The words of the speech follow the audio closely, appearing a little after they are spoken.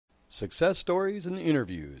Success stories and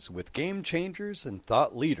interviews with game changers and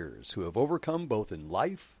thought leaders who have overcome both in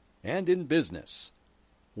life and in business.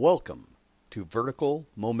 Welcome to Vertical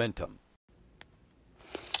Momentum.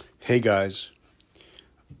 Hey guys,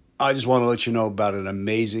 I just want to let you know about an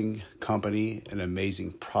amazing company, an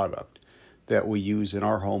amazing product that we use in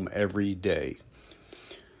our home every day.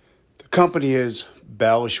 The company is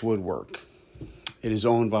Balish Woodwork. It is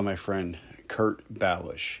owned by my friend Kurt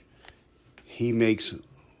Balish. He makes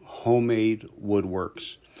homemade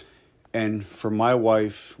woodworks. And for my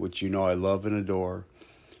wife, which you know I love and adore,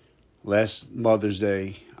 last Mother's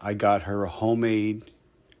Day, I got her a homemade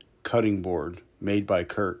cutting board made by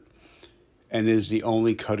Kurt. And it is the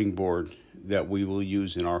only cutting board that we will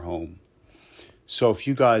use in our home. So if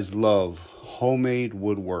you guys love homemade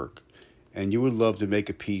woodwork and you would love to make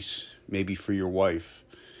a piece, maybe for your wife,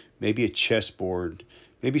 maybe a chessboard,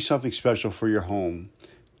 maybe something special for your home,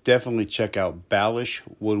 definitely check out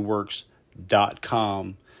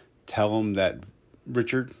balishwoodworks.com. Tell them that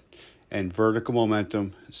Richard and Vertical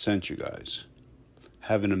Momentum sent you guys.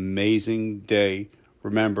 Have an amazing day.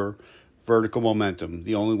 Remember, Vertical Momentum,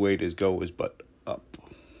 the only way to go is but up.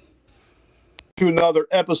 To another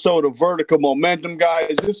episode of Vertical Momentum,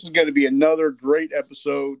 guys. This is going to be another great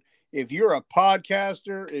episode. If you're a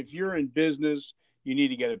podcaster, if you're in business, you need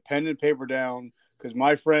to get a pen and paper down, because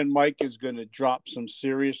my friend Mike is going to drop some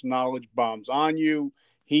serious knowledge bombs on you.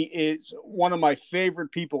 He is one of my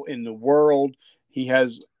favorite people in the world.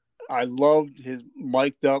 I loved his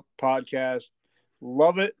Mic'd Up podcast.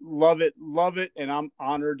 Love it, love it, love it. And I'm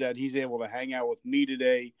honored that he's able to hang out with me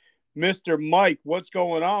today. Mr. Mike, what's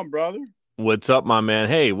going on, brother? What's up, my man?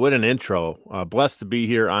 Hey, what an intro. Blessed to be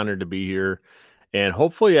here, honored to be here. And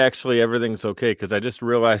hopefully, actually, everything's okay, because I just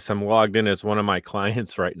realized I'm logged in as one of my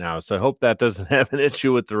clients right now. So I hope that doesn't have an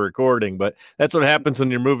issue with the recording. But that's what happens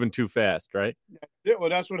when you're moving too fast, right? Yeah, well,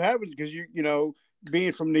 that's what happens because,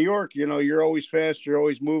 being from New York, you're always fast. You're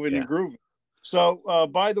always moving and grooving. So,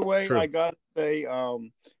 by the way, I got to say,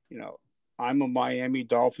 I'm a Miami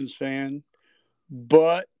Dolphins fan,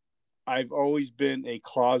 but I've always been a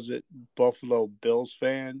closet Buffalo Bills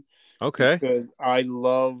fan. Okay. Because I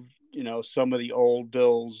love, some of the old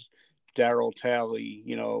Bills, Darryl Talley.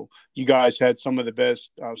 You guys had some of the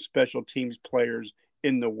best special teams players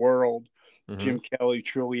in the world. Mm-hmm. Jim Kelly,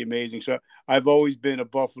 truly amazing. So I've always been a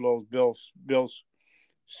Buffalo Bills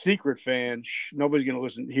secret fan. Nobody's going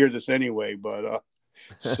to hear this anyway, but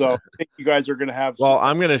so I think you guys are going to have. Well,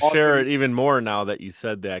 I'm going to share it even more now that you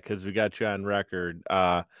said that, because we got you on record.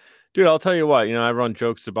 Dude, I'll tell you what, everyone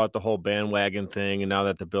jokes about the whole bandwagon thing, and now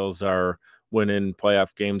that the Bills are winning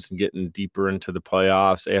playoff games and getting deeper into the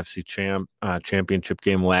playoffs, AFC championship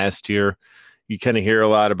game last year, you kind of hear a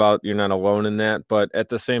lot about you're not alone in that. But at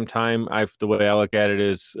the same time, the way I look at it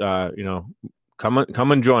is, come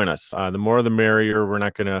and join us. The more the merrier. We're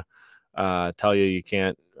not going to tell you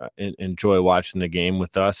can't enjoy watching the game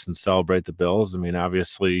with us and celebrate the Bills. I mean,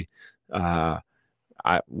 obviously,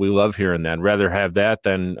 we love hearing that. Rather have that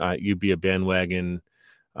than you be a bandwagon,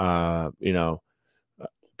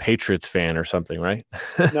 Patriots fan or something, right?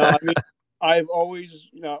 No, I mean, I've always,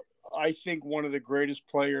 I think one of the greatest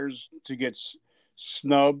players to get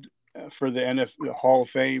snubbed for the NFL Hall of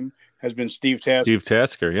Fame has been Steve Tasker. Steve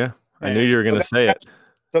Tasker, yeah. I knew you were going to say it.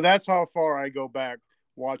 So that's how far I go back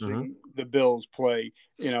watching the Bills play,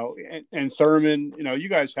 and Thurman, you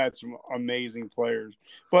guys had some amazing players.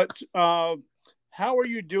 But how are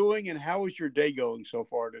you doing, and how is your day going so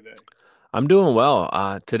far today? I'm doing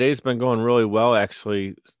well. Today's been going really well,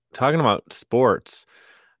 actually. Talking about sports,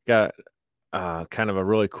 got kind of a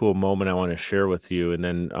really cool moment I want to share with you, and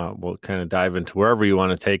then we'll kind of dive into wherever you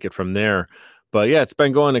want to take it from there. But yeah, it's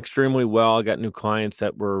been going extremely well. I got new clients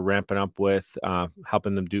that we're ramping up with,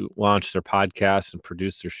 helping them launch their podcast and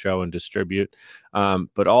produce their show and distribute.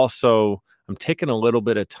 But also, I'm taking a little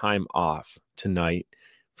bit of time off tonight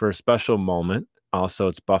for a special moment. Also,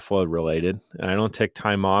 it's Buffalo related, and I don't take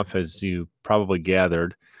time off, as you probably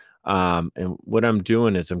gathered. And what I'm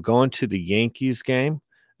doing is I'm going to the Yankees game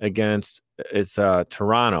against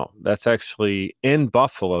Toronto. That's actually in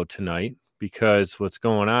Buffalo tonight, because what's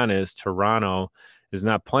going on is Toronto is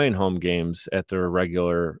not playing home games at their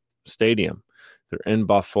regular stadium. They're in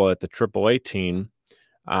Buffalo at the AAA team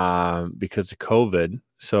because of COVID.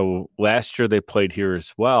 So last year they played here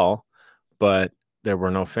as well, but there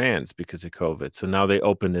were no fans because of COVID. So now they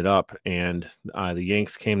opened it up, and the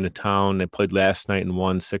Yanks came to town. They played last night and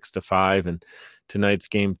won 6-5, and tonight's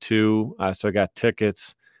game 2. So I got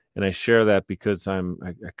tickets, and I share that because I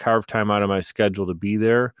carved time out of my schedule to be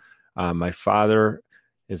there. My father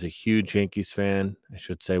is a huge Yankees fan. I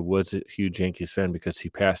should say was a huge Yankees fan because he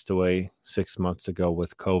passed away 6 months ago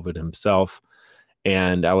with COVID himself.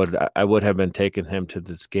 And I would have been taking him to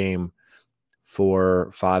this game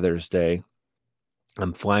for Father's Day.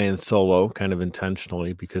 I'm flying solo kind of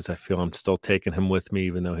intentionally because I feel I'm still taking him with me,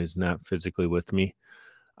 even though he's not physically with me.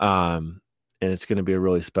 And it's going to be a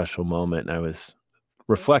really special moment. And I was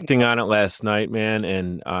reflecting on it last night, man.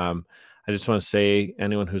 And I just want to say,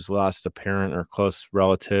 anyone who's lost a parent or close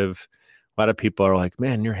relative, a lot of people are like,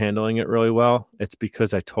 man, you're handling it really well. It's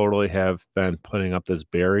because I totally have been putting up this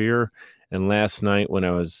barrier. And last night when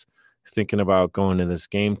I was thinking about going to this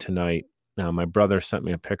game tonight, my brother sent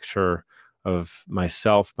me a picture of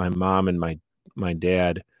myself, my mom, and my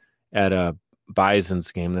dad at a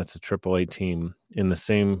Bison's game. That's a AAA team in the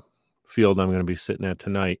same field I'm going to be sitting at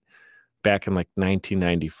tonight, back in like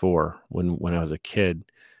 1994 when I was a kid.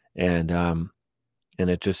 And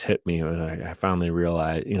it just hit me. I finally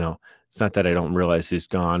realized, it's not that I don't realize he's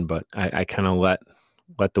gone, but I kind of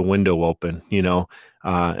let the window open, and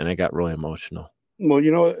I got really emotional. Well,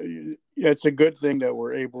 it's a good thing that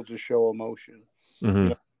we're able to show emotion.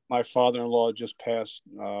 Mm-hmm. My father-in-law just passed,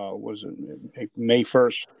 was it May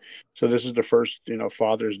 1st. So this is the first,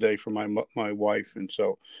 Father's Day for my wife. And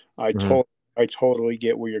so I totally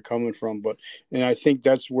get where you're coming from, and I think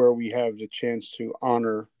that's where we have the chance to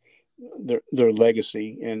honor their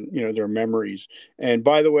legacy and, their memories. And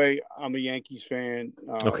by the way, I'm a Yankees fan,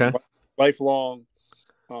 Okay. lifelong,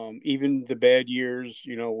 even the bad years,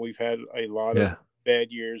 we've had a lot of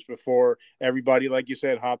bad years before everybody, like you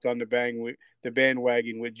said, hopped on the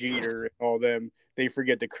bandwagon with Jeter and all them. They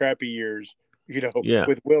forget the crappy years,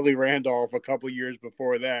 with Willie Randolph a couple years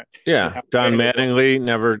before that. Yeah. Don Mattingly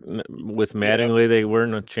with Mattingly, they were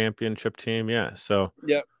in a championship team. Yeah. So,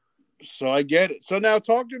 yeah. So I get it. So now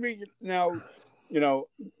talk to me now,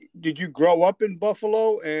 did you grow up in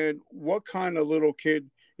Buffalo, and what kind of little kid,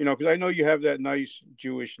 because I know you have that nice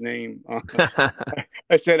Jewish name.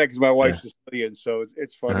 I say that because my wife's Sicilian, so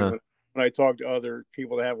it's funny when I talk to other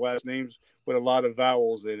people that have last names with a lot of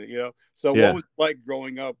vowels in it, So what was it like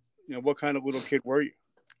growing up? What kind of little kid were you?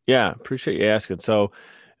 Yeah, appreciate you asking. So,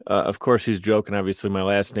 of course, he's joking. Obviously, my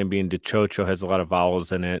last name being DiCioccio has a lot of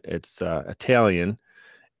vowels in it. It's Italian,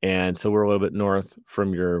 and so we're a little bit north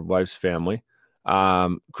from your wife's family.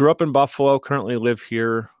 Grew up in Buffalo, currently live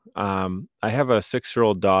here. I have a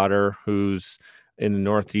 6-year-old daughter who's in the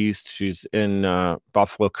Northeast. She's in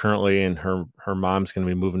Buffalo currently, and her mom's going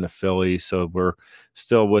to be moving to Philly. So we're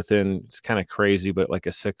still within, it's kind of crazy, but like a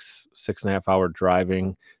 6.5 hour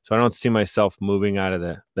driving. So I don't see myself moving out of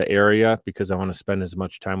the area because I want to spend as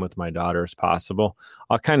much time with my daughter as possible.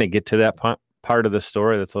 I'll kind of get to that part of the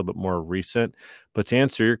story that's a little bit more recent. But to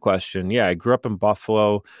answer your question, I grew up in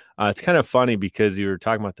Buffalo. It's kind of funny because you were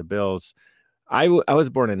talking about the Bills. I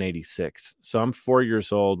was born in 86. So I'm 4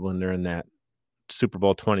 years old when they're in that Super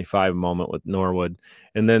Bowl 25 moment with Norwood.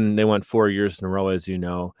 And then they went 4 years in a row, as you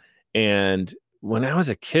know. And when I was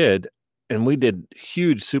a kid, and we did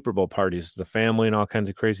huge Super Bowl parties, the family and all kinds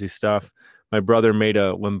of crazy stuff. My brother made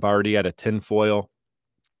a Lombardi out of tinfoil.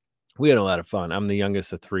 We had a lot of fun. I'm the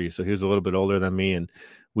youngest of 3, so he was a little bit older than me, and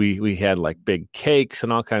we had like big cakes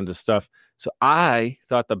and all kinds of stuff. So I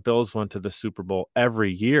thought the Bills went to the Super Bowl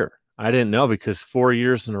every year. I didn't know because 4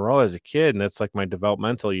 years in a row as a kid, and that's like my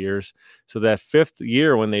developmental years. So that 5th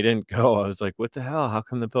year when they didn't go, I was like, what the hell? How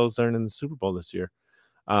come the Bills aren't in the Super Bowl this year?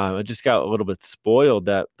 I just got a little bit spoiled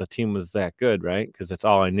that the team was that good, right? Because that's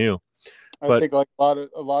all I knew. I think like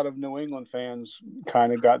a lot of New England fans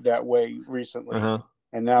kind of got that way recently.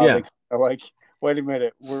 And now they are like, wait a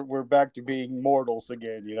minute, we're back to being mortals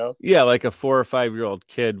again, Yeah, like a 4 or 5 year old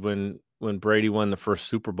kid when Brady won the first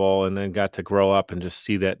Super Bowl and then got to grow up and just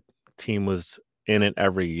see that team was in it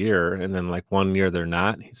every year, and then like 1 year they're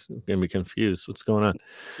not. He's gonna be confused. What's going on?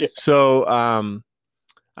 Yeah. So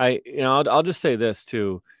I'll just say this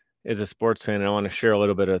too. As a sports fan, I want to share a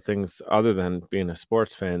little bit of things other than being a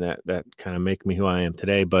sports fan that kind of make me who I am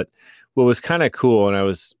today. But what was kind of cool, and I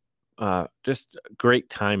was just great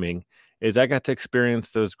timing, is I got to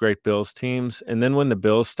experience those great Bills teams. And then when the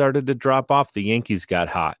Bills started to drop off, the Yankees got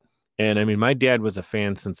hot. And I mean, my dad was a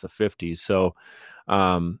fan since the 50s. So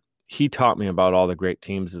he taught me about all the great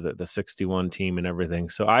teams, the 61 team and everything.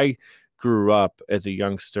 So I grew up as a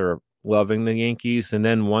youngster loving the Yankees. And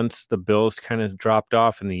then once the Bills kind of dropped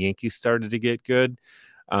off and the Yankees started to get good,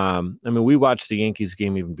 I mean, we watched the Yankees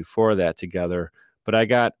game even before that together, but I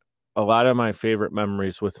got a lot of my favorite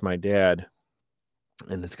memories with my dad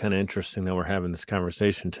And it's kind of interesting that we're having this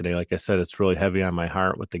conversation today. Like I said, it's really heavy on my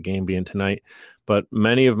heart with the game being tonight. But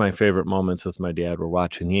many of my favorite moments with my dad were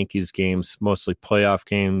watching Yankees games, mostly playoff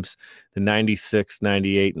games, the 96,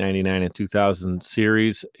 98, 99, and 2000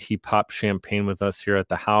 series. He popped champagne with us here at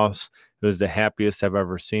the house. It was the happiest I've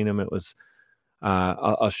ever seen him. It was,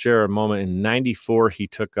 I'll share a moment. In 94, he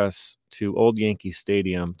took us to Old Yankee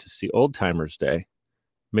Stadium to see Old Timers Day.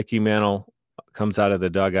 Mickey Mantle comes out of the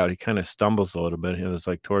dugout. He kind of stumbles a little bit. It was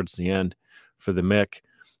like towards the end for the Mick.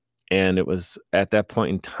 And it was at that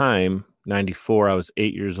point in time, 94, I was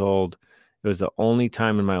 8 years old. It was the only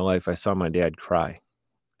time in my life I saw my dad cry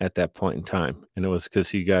at that point in time. And it was because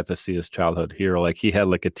he got to see his childhood hero. Like he had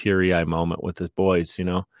like a teary-eye moment with his boys, you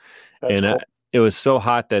know? That's And cool. it was so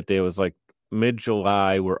hot that day. It was like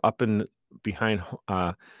mid-July. We're up in behind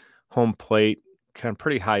home plate, kind of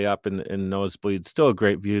pretty high up in nosebleeds. Still a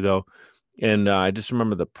great view though. And I just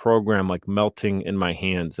remember the program like melting in my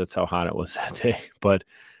hands. That's how hot it was that day. But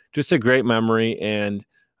just a great memory. And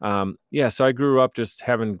so I grew up just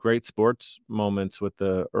having great sports moments with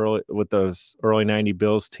those early 90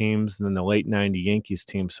 Bills teams and then the late 90 Yankees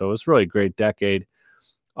teams. So it was really a great decade.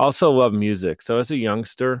 Also love music. So as a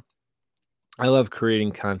youngster, I love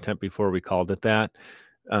creating content before we called it that.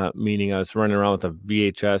 Meaning I was running around with a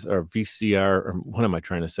VHS or VCR, or what am I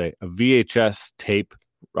trying to say? A VHS tape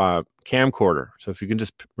camcorder. So if you can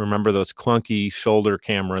just remember those clunky shoulder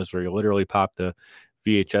cameras where you literally pop the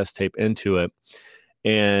VHS tape into it.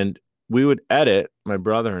 And we would edit, my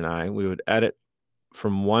brother and I, we would edit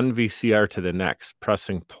from one VCR to the next,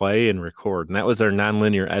 pressing play and record. And that was our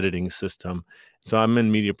nonlinear editing system. So I'm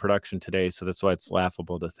in media production today. So that's why it's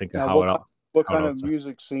laughable to think of how what kind of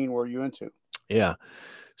music scene were you into? Yeah.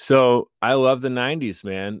 So I love the 90s,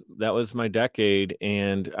 man. That was my decade.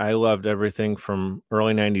 And I loved everything from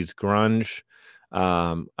early 90s grunge.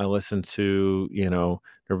 I listened to,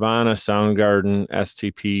 Nirvana, Soundgarden,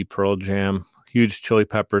 STP, Pearl Jam, huge Chili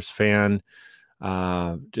Peppers fan.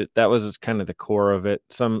 That was kind of the core of it.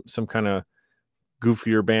 Some kind of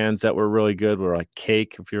goofier bands that were really good were like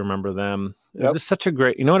Cake, if you remember them. Yep. It was just such a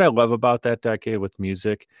great, what I love about that decade with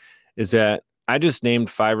music is that I just named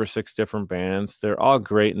 5 or 6 different bands. They're all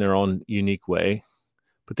great in their own unique way,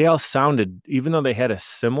 but they all sounded, even though they had a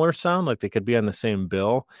similar sound, like they could be on the same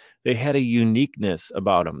bill, they had a uniqueness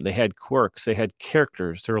about them. They had quirks. They had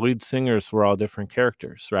characters. Their lead singers were all different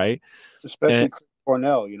characters, right? Especially Chris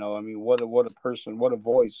Cornell, I mean, what a person, what a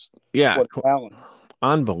voice. Yeah. What talent.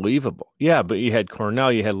 Unbelievable. Yeah, but you had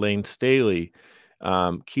Cornell, you had Lane Staley.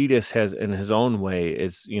 Kiedis has, in his own way,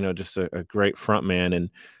 is, just a great front man. And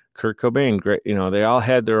Kurt Cobain, great, they all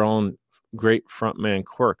had their own great frontman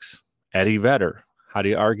quirks. Eddie Vedder, how do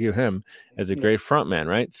you argue him as a great frontman,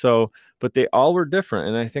 right? So, but they all were different.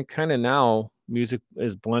 And I think kind of now music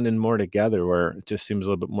is blending more together where it just seems a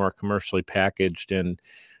little bit more commercially packaged. And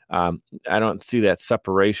I don't see that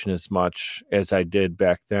separation as much as I did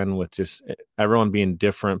back then with just everyone being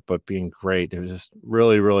different, but being great. It was just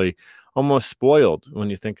really, really almost spoiled when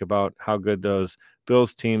you think about how good those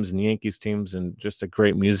Bills teams and Yankees teams and just the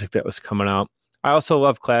great music that was coming out. I also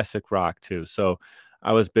love classic rock too. So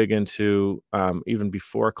I was big into even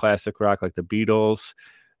before classic rock, like the Beatles,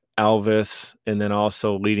 Elvis, and then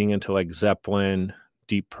also leading into like Zeppelin,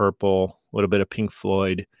 Deep Purple, a little bit of Pink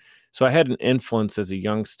Floyd. So I had an influence as a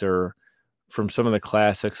youngster from some of the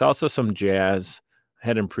classics, also some jazz. I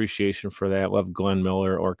had an appreciation for that. I love Glenn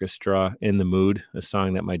Miller Orchestra, In the Mood, a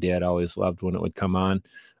song that my dad always loved when it would come on.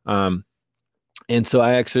 And so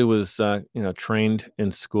I actually was, trained in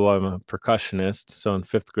school. I'm a percussionist. So in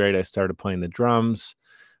 5th grade, I started playing the drums,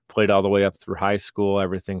 played all the way up through high school,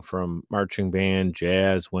 everything from marching band,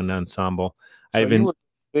 jazz, wind ensemble. So you were a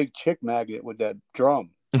big chick magnet with that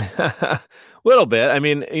drum. A little bit. I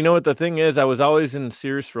mean, what the thing is, I was always in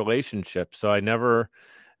serious relationships. So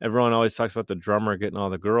everyone always talks about the drummer getting all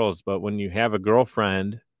the girls, but when you have a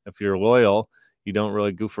girlfriend, if you're loyal, you don't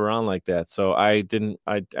really goof around like that. So I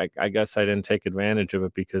guess I didn't take advantage of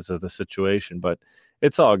it because of the situation, but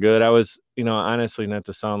it's all good. I was, honestly, not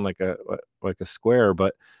to sound like a square,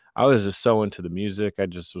 but I was just so into the music. I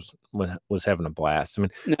just was having a blast. I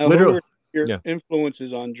mean, now, literally. Your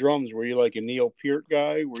influences on drums, were you like a Neil Peart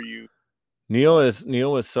guy? Were you? Neil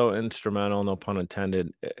was so instrumental, no pun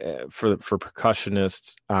intended, for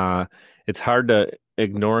percussionists. It's hard to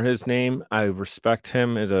ignore his name. I respect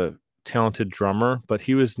him as a talented drummer, but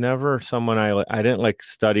he was never someone I didn't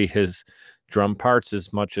study his drum parts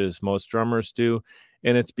as much as most drummers do.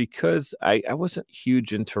 And it's because I wasn't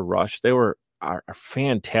huge into Rush. They were a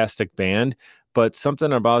fantastic band, but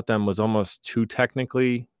something about them was almost too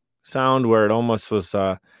technically sound where it almost was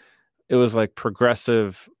it was like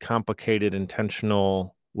progressive, complicated,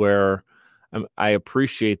 intentional, where I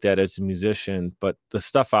appreciate that as a musician, but the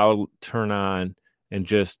stuff I would turn on and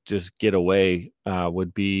just get away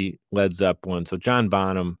would be Led Zeppelin. So John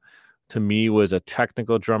Bonham, to me, was a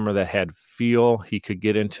technical drummer that had feel. He could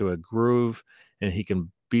get into a groove, and he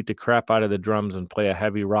can beat the crap out of the drums and play a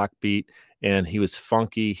heavy rock beat. And he was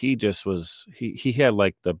funky. He just was, he had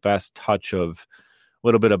like the best touch of a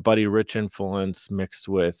little bit of Buddy Rich influence mixed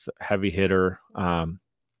with heavy hitter.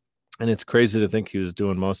 And it's crazy to think he was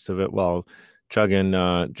doing most of it while chugging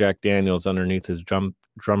Jack Daniels underneath his drum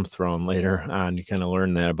throne later on. You kind of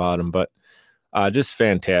learn that about him, but just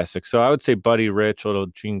fantastic. So I would say Buddy Rich, a little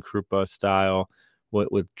Gene Krupa style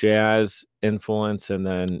with jazz influence, and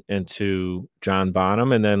then into John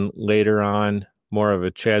Bonham, and then later on more of a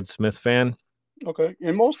Chad Smith fan. Okay.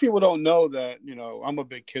 And most people don't know that, I'm a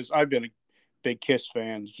big Kiss. I've been a big Kiss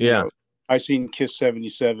fan. Yeah. I seen Kiss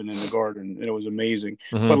 77 in the Garden, and it was amazing.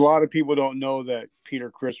 Mm-hmm. But a lot of people don't know that Peter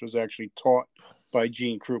Criss was actually taught by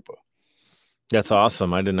Gene Krupa. That's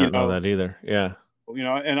awesome. I did not know that either. Yeah.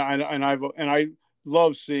 And I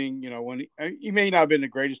love seeing, when he may not have been the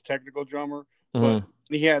greatest technical drummer, but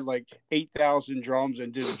he had like 8,000 drums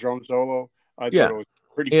and did a drum solo. I thought it was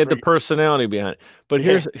pretty. He had the personality behind it. But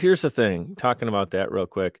here's the thing. Talking about that real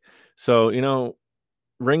quick. So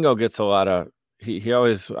Ringo gets a lot of. I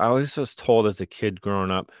always was told as a kid growing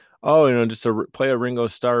up, just to play a Ringo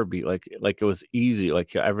Starr beat, like it was easy,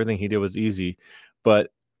 like everything he did was easy. But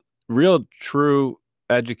real, true,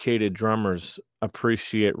 educated drummers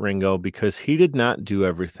appreciate Ringo because he did not do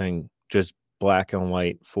everything just black and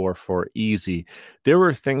white 4/4 easy. There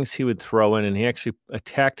were things he would throw in, and he actually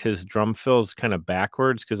attacked his drum fills kind of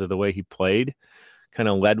backwards because of the way he played, kind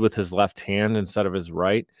of led with his left hand instead of his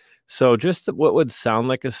right. So just what would sound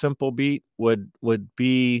like a simple beat would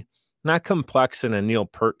be not complex in a Neil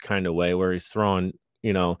Peart kind of way where he's throwing,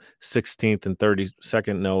 16th and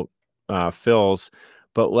 32nd note fills,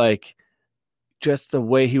 but like just the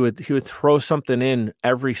way he would throw something in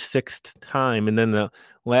every sixth time. And then the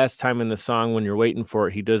last time in the song, when you're waiting for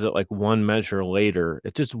it, he does it like one measure later.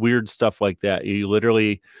 It's just weird stuff like that. You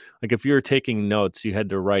literally, like if you were taking notes, you had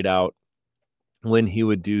to write out when he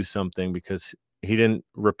would do something because he didn't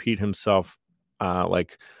repeat himself every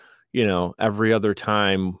other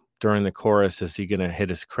time during the chorus. Is he going to hit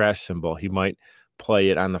his crash cymbal? He might play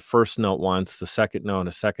it on the first note once, the second note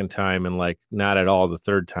a second time, and like not at all the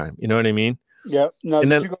third time. You know what I mean? Yeah. Now,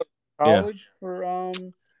 did you go to college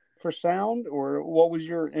for sound, or what was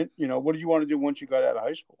your, what did you want to do once you got out of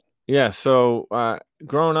high school? Yeah. So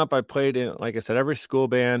growing up, I played in, like I said, every school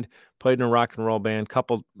band, played in a rock and roll band,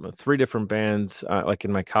 three different bands, like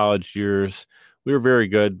in my college years. We were very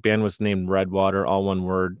good. Band was named Redwater, all one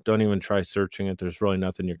word. Don't even try searching it. There's really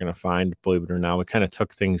nothing you're going to find, believe it or not. We kind of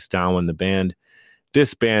took things down when the band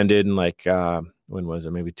disbanded in when was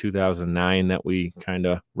it? Maybe 2009 that we kind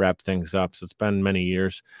of wrapped things up. So it's been many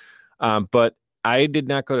years. But I did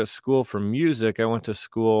not go to school for music. I went to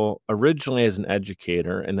school originally as an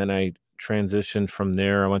educator, and then I transitioned from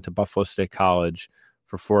there. I went to Buffalo State College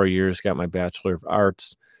for 4 years, got my Bachelor of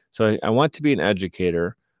Arts. So I want to be an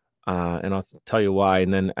educator. And I'll tell you why.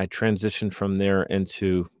 And then I transitioned from there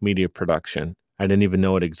into media production. I didn't even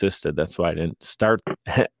know it existed. That's why I didn't start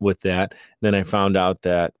with that. Then I found out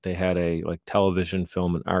that they had a television,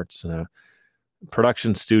 film, and arts and a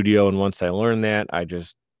production studio. And once I learned that, I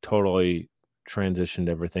just totally transitioned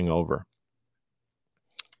everything over.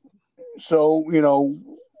 So,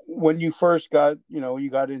 when you first got, you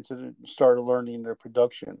got started learning the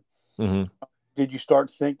production. Mm-hmm. Did you start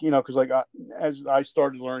thinking, because as I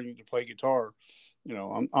started learning to play guitar,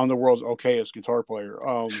 I'm the world's okayest guitar player.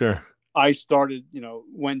 Sure. I started,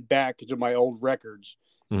 went back to my old records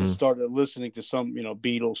mm-hmm. and started listening to some,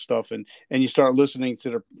 Beatles stuff, and you start listening to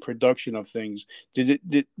the production of things. Did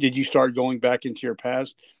you start going back into your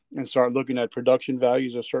past and start looking at production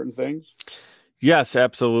values of certain things? Yes,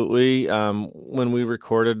 absolutely. When we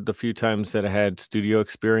recorded the few times that I had studio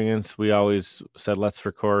experience, we always said, let's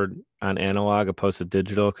record on analog opposed to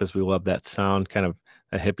digital because we love that sound, kind of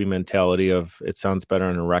a hippie mentality of it sounds better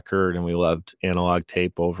on a record, and we loved analog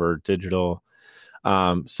tape over digital.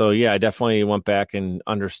 So yeah, I definitely went back and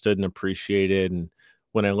understood and appreciated. And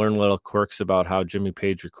when I learned little quirks about how Jimmy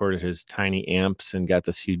Page recorded his tiny amps and got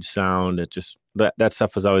this huge sound, it just that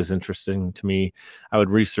stuff was always interesting to me. I would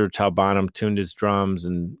research how Bonham tuned his drums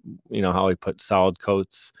and how he put solid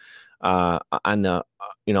coats on the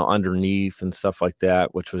underneath and stuff like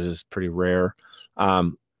that, which was just pretty rare.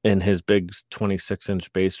 And his big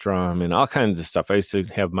 26-inch bass drum and all kinds of stuff. I used to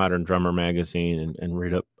have Modern Drummer magazine and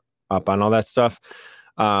read up on all that stuff.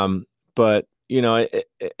 But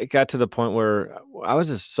it got to the point where I was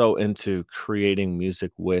just so into creating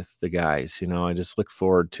music with the guys. I just look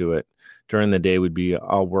forward to it. During the day, we'd be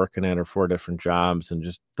all working at our 4 different jobs, and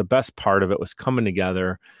just the best part of it was coming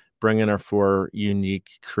together, bringing our 4 unique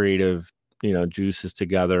creative, juices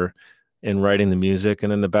together and writing the music.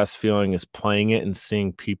 And then the best feeling is playing it and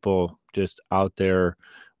seeing people just out there.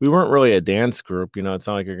 We weren't really a dance group, it's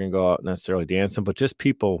not like you're going to go out necessarily dancing, but just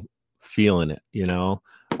people feeling it,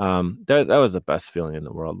 that was the best feeling in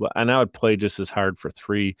the world. And I would play just as hard for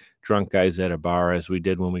 3 drunk guys at a bar as we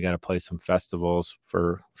did when we got to play some festivals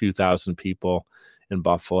for a few thousand people in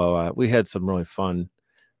Buffalo. We had some really fun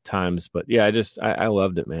times, but yeah, I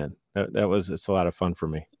loved it, man. It's a lot of fun for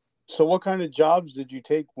me. So what kind of jobs did you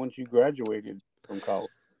take once you graduated from college?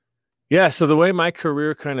 Yeah. So the way my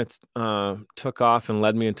career kind of took off and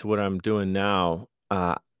led me into what I'm doing now,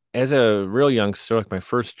 as a real youngster, like my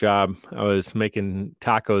first job, I was making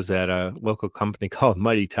tacos at a local company called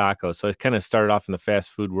Mighty Taco. So I kind of started off in the fast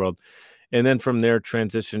food world, and then from there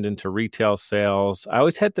transitioned into retail sales. I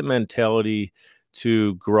always had the mentality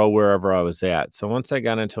to grow wherever I was at. So once I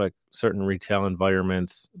got into like certain retail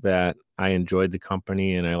environments that I enjoyed the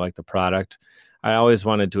company and I liked the product, I always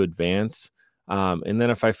wanted to advance. And then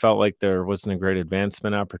if I felt like there wasn't a great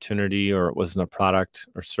advancement opportunity, or it wasn't a product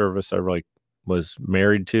or service I really was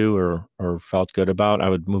married to or felt good about, I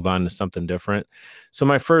would move on to something different. So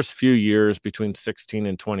my first few years between 16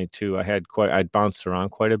 and 22, I'd bounced around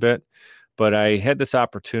quite a bit, but I had this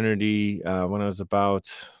opportunity when I was about,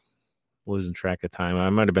 losing track of time,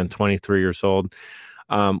 I might've been 23 years old,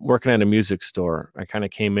 working at a music store. I kind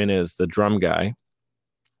of came in as the drum guy.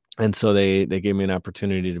 And so they gave me an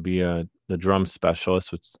opportunity to be the drum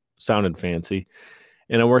specialist, which sounded fancy.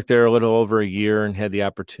 And I worked there a little over a year and had the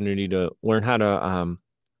opportunity to learn how to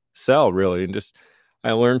sell, really. And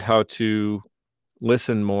I learned how to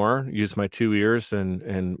listen more, use my 2 ears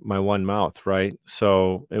and my one mouth, right?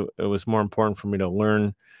 So it was more important for me to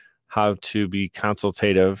learn how to be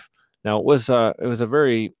consultative. Now, it was a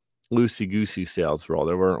very loosey-goosey sales role.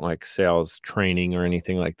 There weren't like sales training or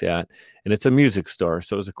anything like that. And it's a music store,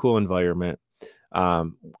 so it was a cool environment.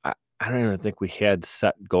 I don't even think we had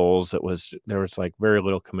set goals. There was like very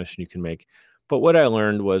little commission you can make. But what I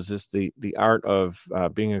learned was just the art of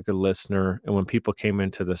being a good listener. And when people came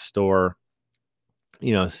into the store,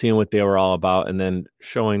 seeing what they were all about, and then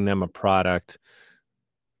showing them a product,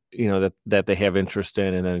 that they have interest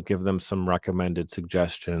in, and then give them some recommended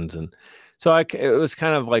suggestions. And so it was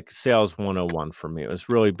kind of like sales 101 for me. It was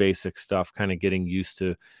really basic stuff, kind of getting used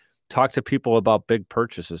to talk to people about big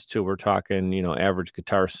purchases too. We're talking, average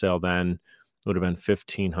guitar sale then would have been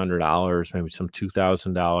 $1,500, maybe some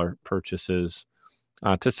 $2,000 purchases,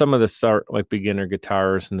 to some of the start like beginner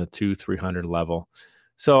guitars in the $200-$300 level.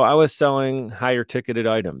 So I was selling higher ticketed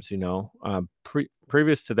items,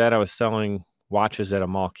 previous to that, I was selling watches at a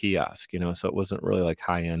mall kiosk, so it wasn't really like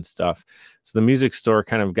high end stuff. So the music store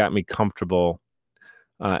kind of got me comfortable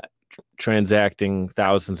transacting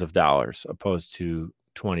thousands of dollars opposed to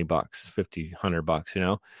 $20, $50,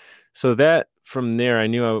 $100, So that from there, I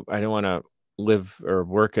knew I didn't want to live or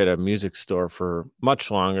work at a music store for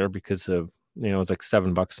much longer because of, it was like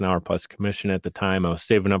 $7 an hour plus commission at the time. I was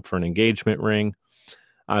saving up for an engagement ring.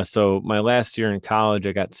 So my last year in college,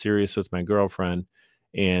 I got serious with my girlfriend,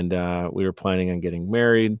 and we were planning on getting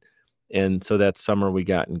married. And so that summer we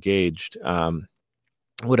got engaged.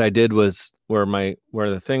 What I did was where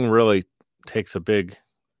the thing really takes a big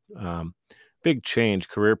change,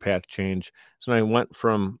 career path change. So I went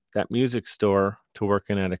from that music store to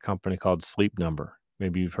working at a company called Sleep Number.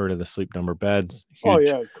 Maybe you've heard of the Sleep Number beds. Huge. Oh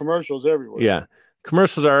yeah, commercials everywhere. Yeah,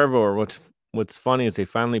 commercials are everywhere. What's funny is they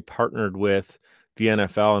finally partnered with the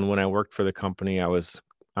NFL, and when I worked for the company, I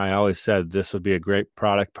always said this would be a great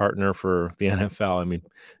product partner for the NFL. I mean,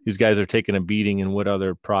 these guys are taking a beating, and what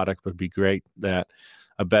other product would be great? That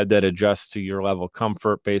a bed that adjusts to your level of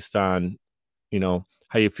comfort based on,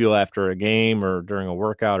 how you feel after a game or during a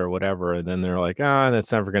workout or whatever. And then they're like,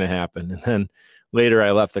 that's never going to happen. And then later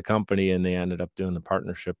I left the company and they ended up doing the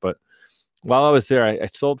partnership. But while I was there, I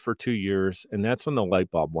sold for 2 years, and that's when the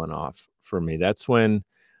light bulb went off for me. That's when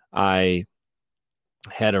I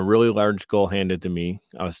had a really large goal handed to me.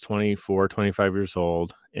 I was 24, 25 years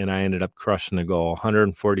old, and I ended up crushing the goal,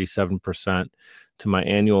 147% to my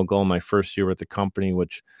annual goal my first year with the company,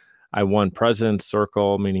 which I won President's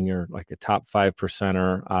Circle, meaning you're like a top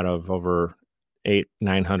 5%er out of over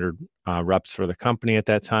 900 reps for the company at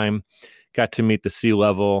that time. Got to meet the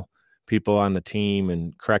C-level people on the team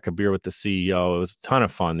and crack a beer with the CEO. It was a ton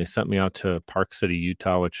of fun. They sent me out to Park City,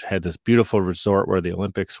 Utah, which had this beautiful resort where the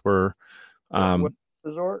Olympics were.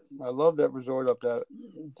 resort. I love that resort up that.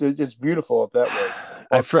 It's beautiful up that way.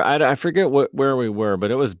 I forget where we were,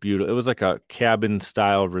 but it was beautiful. It was like a cabin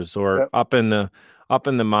style resort Yep. up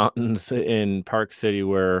in the mountains in Park City,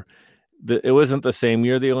 where it wasn't the same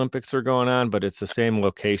year the Olympics were going on, but it's the same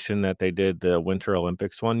location that they did the Winter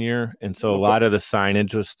Olympics one year. And so a lot of the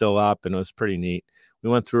signage was still up, and it was pretty neat. We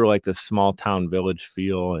went through like this small town village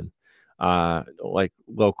feel, and like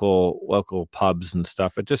local pubs and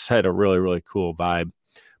stuff. It just had a really, really cool vibe.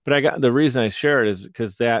 But the reason I share it is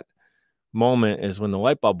because that moment is when the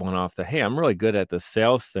light bulb went off that, hey, I'm really good at the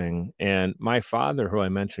sales thing. And my father, who I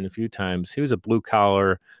mentioned a few times, he was a blue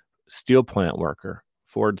collar steel plant worker,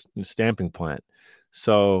 Ford stamping plant.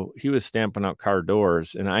 So he was stamping out car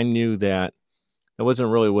doors. And I knew that it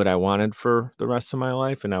wasn't really what I wanted for the rest of my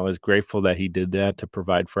life. And I was grateful that he did that to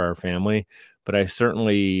provide for our family. But I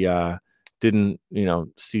certainly didn't,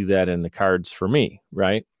 see that in the cards for me.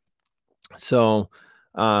 Right. So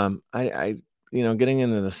I getting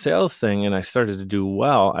into the sales thing, and I started to do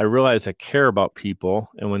well, I realized I care about people.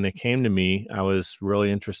 And when they came to me, I was really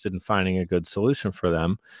interested in finding a good solution for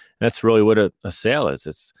them. And that's really what a sale is.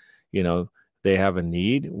 It's, they have a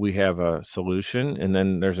need, we have a solution, and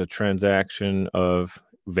then there's a transaction of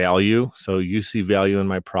value. So you see value in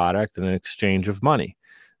my product and an exchange of money.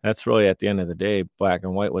 That's really, at the end of the day, black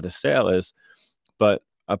and white what a sale is. But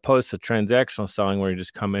opposed to transactional selling, where you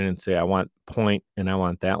just come in and say, I want point and I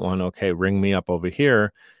want that one. Okay, ring me up over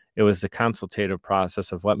here. It was the consultative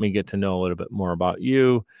process of, let me get to know a little bit more about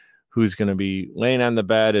you. Who's going to be laying on the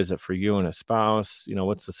bed? Is it for you and a spouse?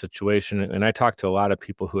 What's the situation? And I talked to a lot of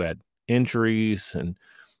people who had injuries and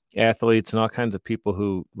athletes and all kinds of people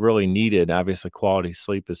who really needed, obviously quality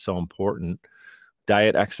sleep is so important.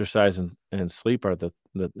 Diet, exercise, and sleep are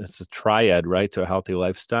it's a triad, right, to a healthy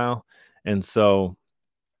lifestyle. And so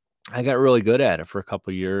I got really good at it for a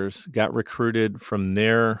couple of years, got recruited from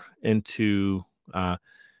there into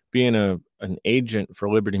being an agent for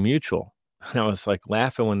Liberty Mutual. And I was like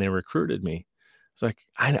laughing when they recruited me. It's like,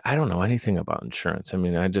 I don't know anything about insurance. I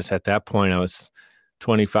mean, at that point, I was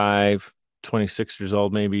 25, 26 years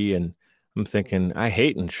old maybe. And I'm thinking, I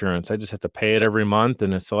hate insurance. I just have to pay it every month.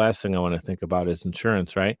 And it's the last thing I want to think about is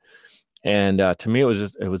insurance, right? And to me, it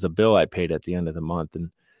was a bill I paid at the end of the month.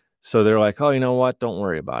 And so they're like, oh, you know what? Don't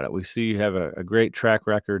worry about it. We see you have a great track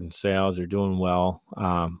record in sales. You're doing well.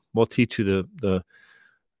 We'll teach you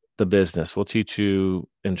the business. We'll teach you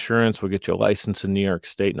insurance. We'll get you a license in New York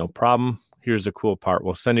State. No problem. Here's the cool part.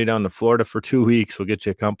 We'll send you down to Florida for 2 weeks. We'll get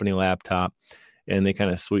you a company laptop. And they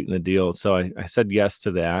kind of sweeten the deal. So I said yes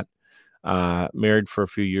to that. Married for a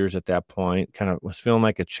few years at that point. Kind of was feeling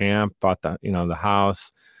like a champ. Bought the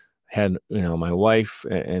house. Had my wife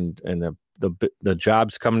and the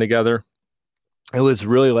jobs coming together. It was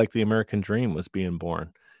really like the American dream was being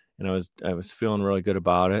born, and I was feeling really good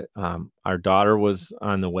about it. Our daughter was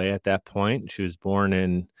on the way at that point. She was born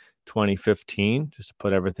in 2015, just to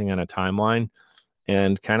put everything on a timeline,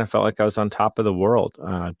 and kind of felt like I was on top of the world.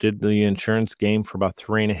 Did the insurance game for about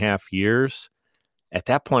 3.5 years. At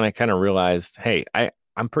that point, I kind of realized, hey,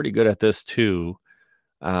 I'm pretty good at this too.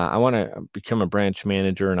 I want to become a branch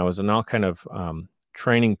manager, and I was in all kind of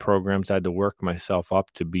training programs. I had to work myself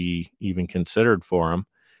up to be even considered for them.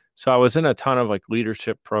 So I was in a ton of like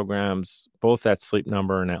leadership programs, both at Sleep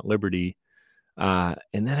Number and at Liberty. And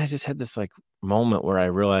then I just had this like moment where I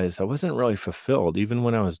realized I wasn't really fulfilled. Even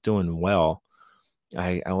when I was doing well,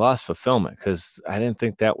 I lost fulfillment because I didn't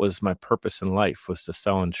think that was my purpose in life, was to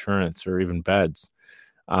sell insurance or even beds.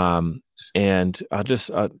 And I'll just,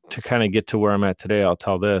 to kind of get to where I'm at today, I'll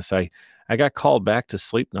tell this. I got called back to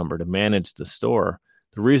Sleep Number to manage the store.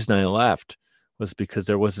 The reason I left was because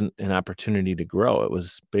there wasn't an opportunity to grow. It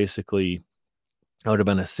was basically, I would have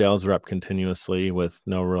been a sales rep continuously with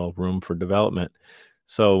no real room for development.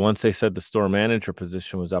 So once they said the store manager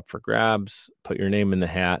position was up for grabs, put your name in the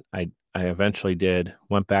hat, I eventually did,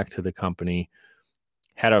 went back to the company,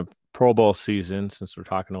 had a Pro Bowl season. Since we're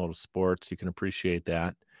talking a little sports, you can appreciate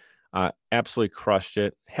that. Absolutely crushed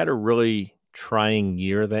it. Had a really trying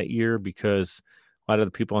year that year because a lot of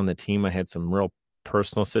the people on the team, I had some real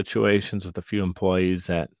personal situations with a few employees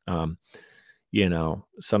that,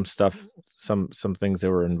 some stuff, some things they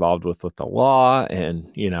were involved with the law.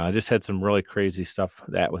 And, I just had some really crazy stuff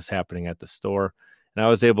that was happening at the store. And I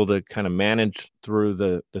was able to kind of manage through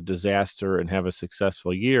the disaster and have a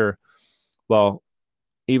successful year. Well,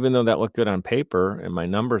 even though that looked good on paper and my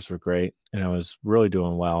numbers were great and I was really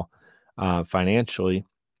doing well financially,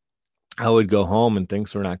 I would go home and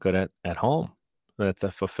things were not good at home. That's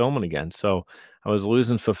a fulfillment again. So I was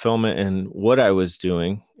losing fulfillment in what I was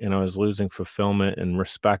doing, and I was losing fulfillment and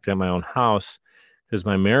respect at my own house because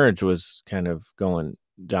my marriage was kind of going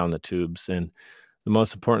down the tubes. And the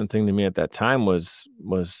most important thing to me at that time was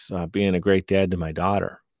being a great dad to my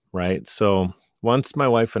daughter. Right. So once my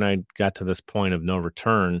wife and I got to this point of no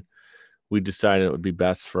return, we decided it would be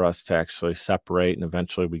best for us to actually separate, and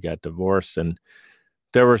eventually we got divorced. And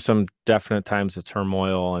there were some definite times of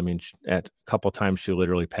turmoil. I mean, at a couple times she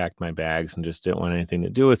literally packed my bags and just didn't want anything to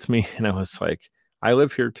do with me. And I was like, I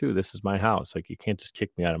live here too. This is my house. Like, you can't just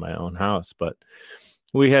kick me out of my own house. But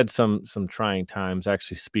we had some trying times. I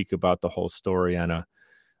actually speak about the whole story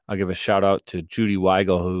I'll give a shout out to Judy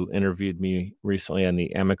Weigel, who interviewed me recently on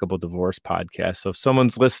the Amicable Divorce podcast. So if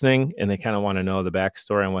someone's listening and they kind of want to know the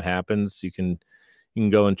backstory on what happens, you can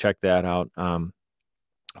go and check that out.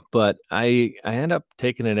 But I end up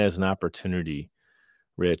taking it as an opportunity,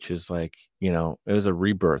 Rich, is like, it was a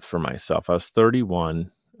rebirth for myself. I was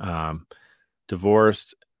 31,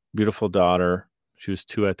 divorced, beautiful daughter. She was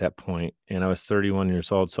 2 at that point, and I was 31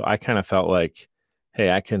 years old. So I kind of felt like, hey,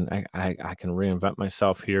 I can reinvent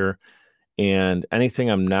myself here. And anything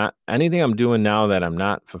I'm doing now that I'm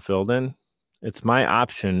not fulfilled in, it's my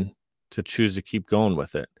option to choose to keep going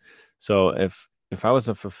with it. So if I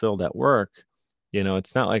wasn't fulfilled at work,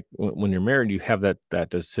 it's not like when you're married, you have that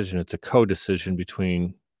decision. It's a co-decision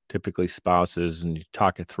between typically spouses, and you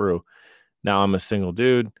talk it through. Now I'm a single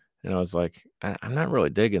dude, and I was like, I'm not really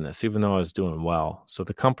digging this, even though I was doing well. So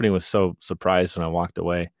the company was so surprised when I walked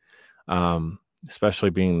away, especially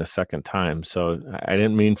being the second time. So I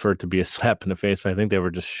didn't mean for it to be a slap in the face, but I think they were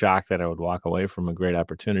just shocked that I would walk away from a great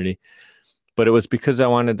opportunity. But it was because I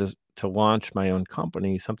wanted to launch my own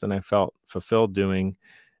company, something I felt fulfilled doing,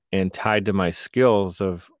 and tied to my skills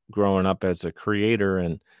of growing up as a creator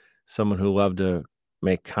and someone who loved to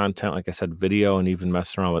make content, like I said, video, and even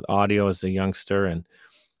mess around with audio as a youngster. And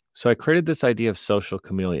so I created this idea of Social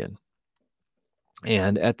Chameleon.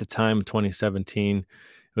 And at the time, 2017, it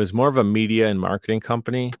was more of a media and marketing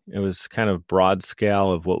company. It was kind of broad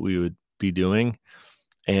scale of what we would be doing.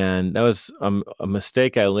 And that was a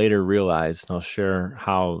mistake I later realized, and I'll share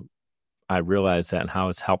how I realized that and how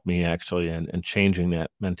it's helped me actually in changing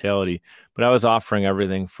that mentality. But I was offering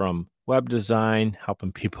everything from web design,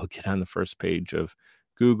 helping people get on the first page of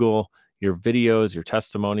Google, your videos, your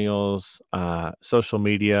testimonials, social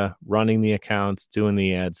media, running the accounts, doing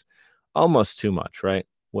the ads, almost too much, right?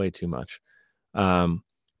 Way too much.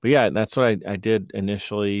 But yeah, that's what I did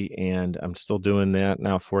initially, and I'm still doing that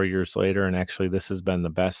now 4 years later. And actually, this has been the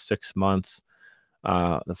best 6 months.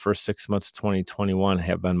 The first 6 months of 2021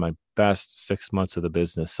 have been my best 6 months of the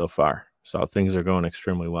business so far. So things are going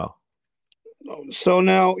extremely well. So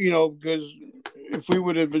now, because if we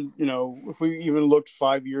would have been, if we even looked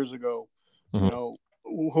 5 years ago,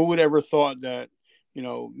 who would ever thought that,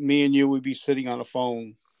 me and you would be sitting on a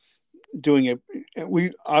phone doing it?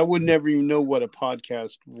 I would never even know what a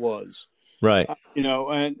podcast was. Right.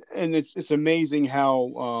 And it's amazing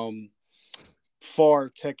how far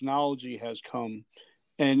technology has come.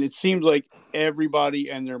 And it seems like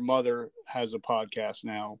everybody and their mother has a podcast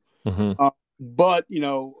now. Mm-hmm. But,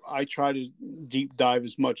 I try to deep dive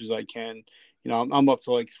as much as I can. I'm up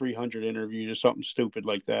to like 300 interviews or something stupid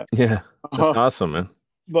like that. Yeah. That's awesome, man.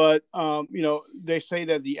 But, they say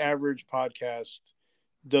that the average podcast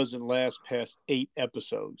doesn't last past 8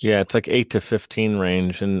 episodes. Yeah, it's like 8 to 15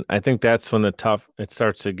 range. And I think that's when it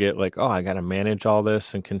starts to get like, oh, I got to manage all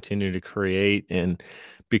this and continue to create, and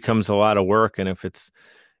becomes a lot of work. And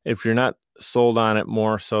if you're not sold on it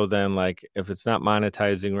more so than like, if it's not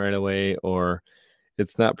monetizing right away, or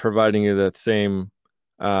it's not providing you that same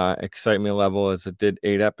excitement level as it did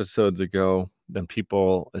 8 episodes ago, then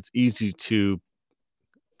it's easy to,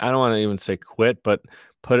 I don't want to even say quit, but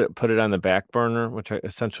put it on the back burner, which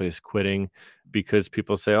essentially is quitting, because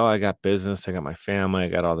people say, oh, I got business, I got my family, I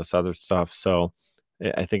got all this other stuff. So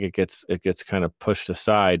I think it gets kind of pushed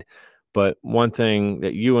aside. But one thing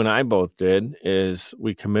that you and I both did is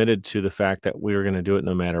we committed to the fact that we were going to do it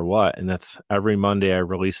no matter what. And that's every Monday I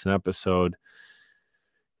release an episode,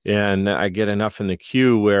 and I get enough in the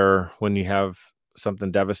queue where when you have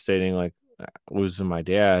something devastating like losing my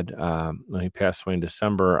dad, when he passed away in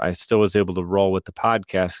December, I still was able to roll with the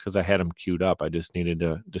podcast because I had him queued up. I just needed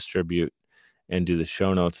to distribute and do the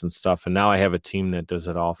show notes and stuff. And now I have a team that does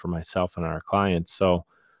it all for myself and our clients. So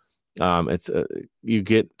it's you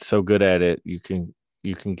get so good at it, you can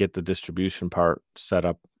get the distribution part set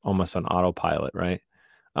up almost on autopilot, right?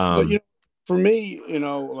 But for me,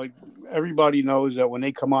 like everybody knows that when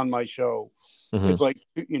they come on my show, mm-hmm. it's like,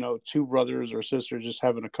 2 brothers or sisters just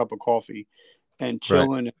having a cup of coffee and chilling,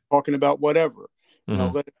 right, and talking about whatever,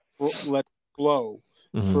 mm-hmm. Let it flow.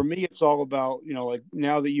 Mm-hmm. For me, it's all about, like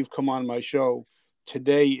now that you've come on my show,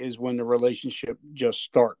 today is when the relationship just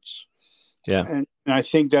starts. Yeah. And I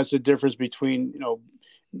think that's the difference between,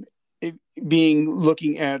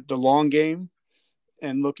 looking at the long game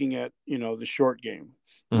and looking at, the short game.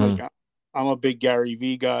 Mm-hmm. Like I'm a big Gary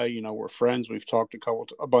Vee guy. We're friends. We've talked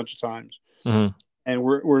a bunch of times, Mm-hmm. and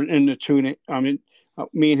we're in the tune.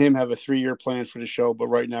 Me and him have a 3-year plan for the show, but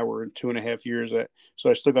right now we're in 2.5 years. So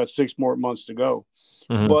I still got 6 more months to go.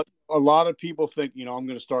 Mm-hmm. But a lot of people think, I'm going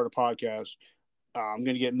to start a podcast. I'm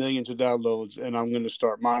going to get millions of downloads, and I'm going to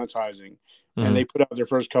start monetizing. Mm-hmm. And they put out their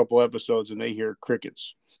first couple episodes, and they hear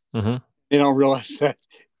crickets. Mm-hmm. They don't realize that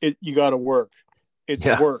you got to work. It's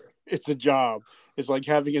Yeah. work. It's a job. It's like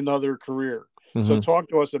having another career. Mm-hmm. So talk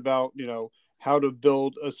to us about, how to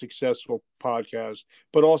build a successful podcast,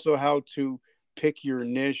 but also how to pick your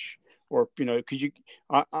niche, or, because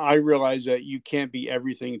I realize that you can't be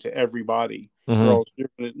everything to everybody, Mm-hmm. or else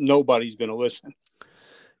nobody's going to listen.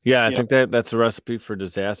 Yeah, I think that's a recipe for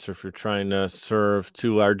disaster. If you're trying to serve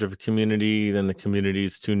too large of a community, then the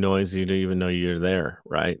community's too noisy to even know you're there,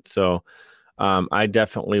 right? So I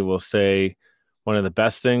definitely will say one of the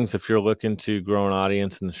best things if you're looking to grow an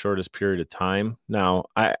audience in the shortest period of time. Now,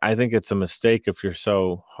 I think it's a mistake if you're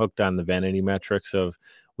so hooked on the vanity metrics of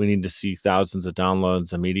we need to see thousands of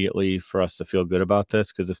downloads immediately for us to feel good about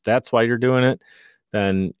this. Because if that's why you're doing it,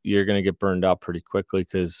 then you're going to get burned out pretty quickly,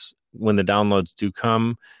 because when the downloads do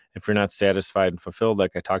come, if you're not satisfied and fulfilled,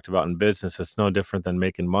 like I talked about in business, it's no different than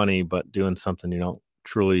making money, but doing something you don't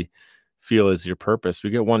truly feel is your purpose. We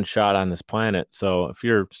get one shot on this planet. So if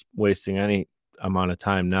you're wasting any amount of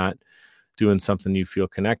time not doing something you feel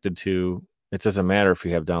connected to, it doesn't matter if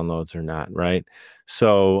you have downloads or not, right?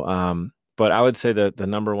 So, but I would say that the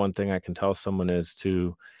number one thing I can tell someone is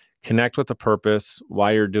to connect with the purpose,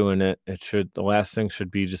 why you're doing it. The last thing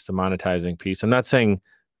should be just the monetizing piece. I'm not saying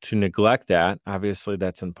to neglect that. Obviously,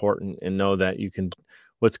 that's important, and know that you can.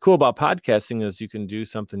 What's cool about podcasting is you can do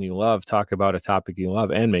something you love, talk about a topic you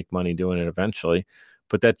love, and make money doing it eventually.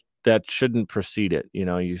 But that shouldn't precede it.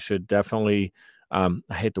 You should definitely. I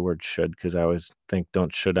hate the word should, because I always think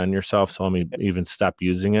don't should on yourself. So let me even stop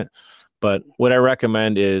using it. But what I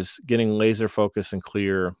recommend is getting laser focused and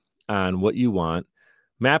clear on what you want,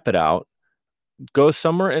 map it out, go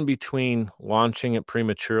somewhere in between launching it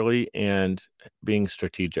prematurely and being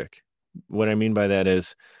strategic. What I mean by that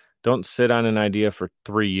is don't sit on an idea for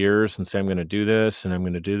 3 years and say, I'm going to do this and I'm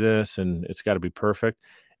going to do this and it's got to be perfect.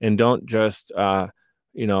 And don't just,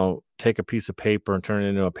 take a piece of paper and turn it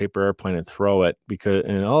into a paper airplane and throw it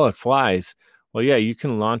it flies. Well, yeah, you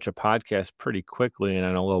can launch a podcast pretty quickly and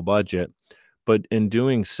on a low budget. But in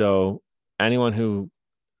doing so, anyone who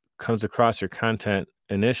comes across your content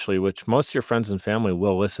initially, which most of your friends and family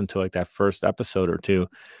will listen to like that first episode or two.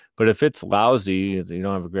 But if it's lousy, you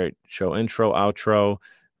don't have a great show intro, outro,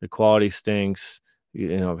 the quality stinks,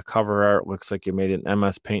 the cover art looks like you made it in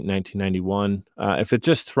MS Paint 1991. If it's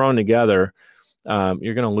just thrown together,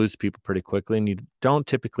 you're going to lose people pretty quickly, and you don't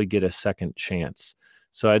typically get a second chance.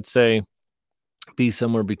 So I'd say be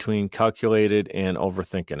somewhere between calculated and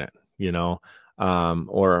overthinking it,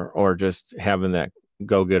 or just having that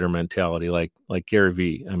go-getter mentality like Gary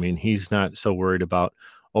Vee. I mean, he's not so worried about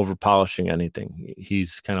over polishing anything.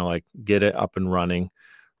 He's kind of like, get it up and running,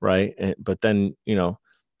 right? But then,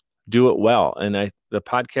 do it well. And the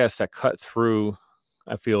podcasts that cut through,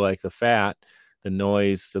 I feel like the fat, the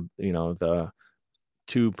noise, the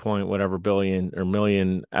 2 point whatever billion or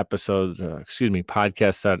million episodes,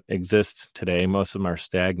 podcasts that exist today, most of them are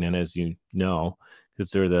stagnant, as you know,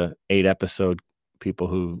 because they're the 8 episode people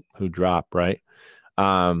who drop, right?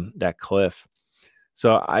 That cliff.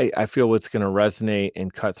 So I feel what's going to resonate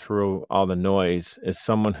and cut through all the noise is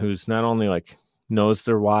someone who's not only like knows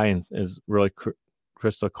their why and is really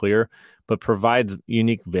crystal clear, but provides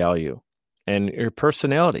unique value and your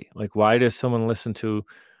personality. Like, why does someone listen to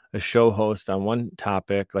a show host on one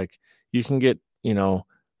topic? Like, you can get,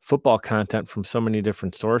 football content from so many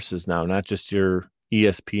different sources now, not just your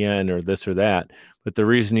ESPN or this or that. But the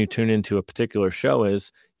reason you tune into a particular show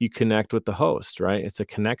is you connect with the host, right? It's a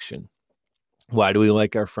connection. Why do we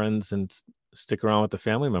like our friends and stick around with the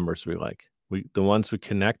family members we like? The ones we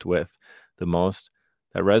connect with the most,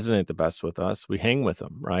 that resonate the best with us, we hang with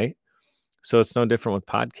them, right? So it's no different with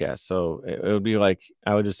podcasts. So it would be like,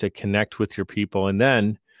 I would just say connect with your people. And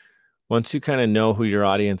then once you kind of know who your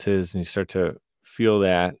audience is and you start to feel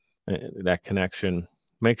that connection,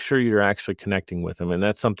 make sure you're actually connecting with them. And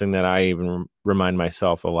that's something that I even remind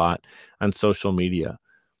myself a lot on social media.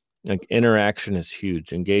 Like, interaction is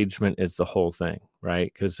huge. Engagement is the whole thing,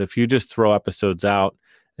 right? Because if you just throw episodes out,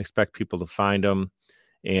 expect people to find them,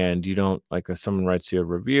 and you don't, like, if someone writes you a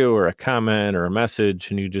review or a comment or a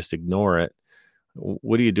message and you just ignore it,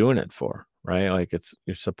 what are you doing it for? Right? Like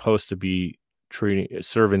you're supposed to be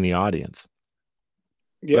serving the audience.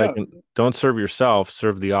 Yeah. Like, don't serve yourself,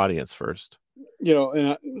 serve the audience first.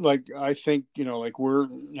 And I think, like we're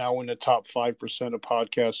now in the top 5% of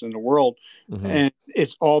podcasts in the world, Mm-hmm. and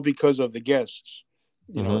it's all because of the guests,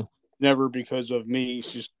 Mm-hmm. never because of me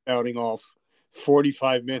just spouting off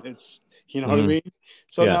 45 minutes, what I Mm-hmm. mean?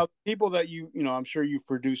 So Yeah. now people that I'm sure you've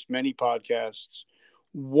produced many podcasts.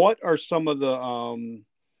 What are some of the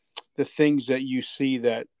things that you see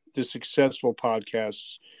that the successful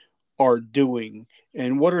podcasts are doing,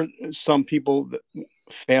 and what are some people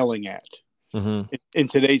failing at? Mm-hmm. In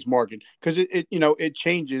today's market, because it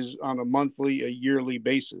changes on a monthly, a yearly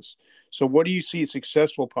basis. So what do you see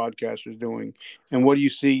successful podcasters doing, and what do you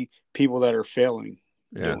see people that are failing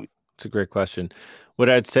doing? It's a great question. What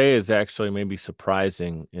I'd say is actually maybe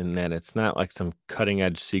surprising in that it's not like some cutting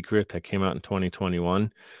edge secret that came out in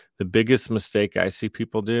 2021. The biggest mistake I see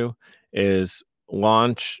people do is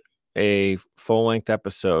launch a full length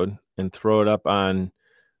episode and throw it up on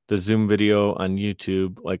the Zoom video on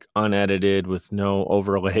YouTube, like unedited with no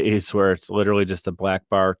overlays, where it's literally just a black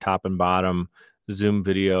bar, top and bottom Zoom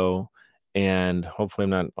video. And hopefully I'm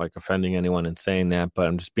not like offending anyone in saying that, but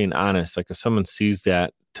I'm just being honest. Like if someone sees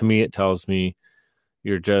that, to me, it tells me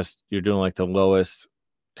you're doing like the lowest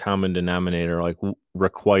common denominator, like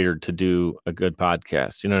required to do a good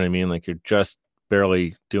podcast. You know what I mean? Like you're just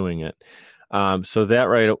barely doing it. So that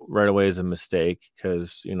right away is a mistake,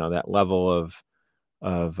 because, that level of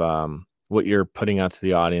what you're putting out to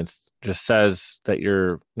the audience just says that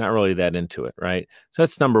you're not really that into it, right? So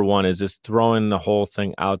that's number one, is just throwing the whole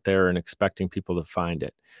thing out there and expecting people to find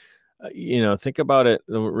it. Think about it.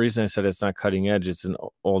 The reason I said it's not cutting edge, it's an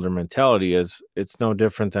older mentality, is it's no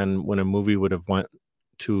different than when a movie would have went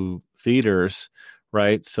to theaters,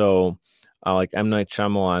 right? So like M. Night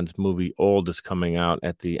Shyamalan's movie Old is coming out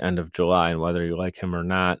at the end of July, and whether you like him or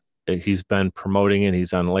not, he's been promoting it.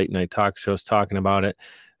 He's on late night talk shows talking about it.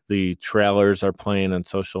 The trailers are playing on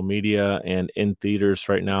social media and in theaters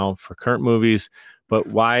right now for current movies. But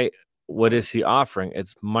why? What is he offering?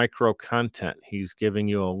 It's micro content. He's giving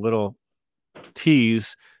you a little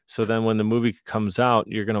tease, so then when the movie comes out,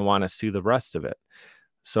 you're going to want to see the rest of it.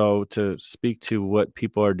 So to speak to what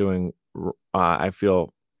people are doing, I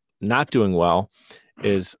feel not doing well,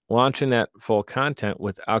 is launching that full content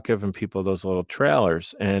without giving people those little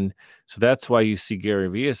trailers. And so that's why you see Gary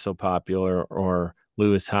Vee is so popular, or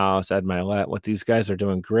Lewis Howes, Ed Mylett. What these guys are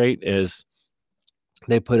doing great is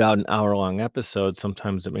they put out an hour-long episode,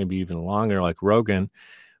 sometimes it may be even longer, like Rogan,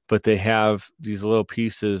 but they have these little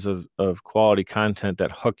pieces of quality content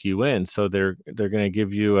that hook you in. So they're going to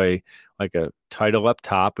give you a title up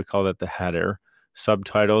top. We call that the header,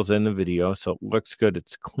 subtitles in the video. So it looks good.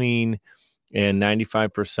 It's clean. And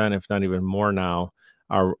 95%, if not even more now,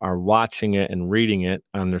 are watching it and reading it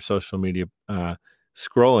on their social media,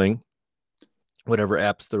 scrolling whatever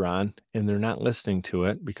apps they're on, and they're not listening to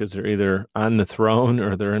it because they're either on the throne,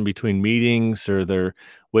 or they're in between meetings, or they're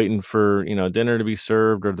waiting for, dinner to be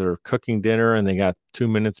served, or they're cooking dinner and they got 2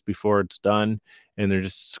 minutes before it's done, and they're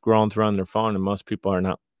just scrolling through on their phone, and most people are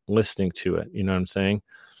not listening to it. You know what I'm saying?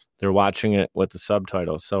 They're watching it with the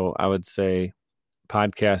subtitles. So I would say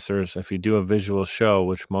podcasters, if you do a visual show,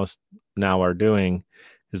 which most now are doing,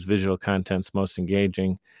 because visual content's most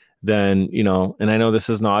engaging, then, and I know this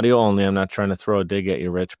is an audio only, I'm not trying to throw a dig at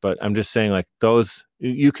you, Rich, but I'm just saying, like, those,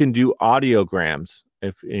 you can do audiograms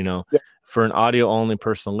if, Yeah. for an audio only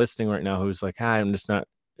person listening right now who's like, hi, I'm just not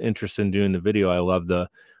interested in doing the video, I love the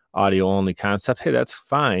audio only concept. Hey, that's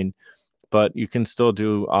fine. But you can still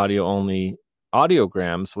do audio only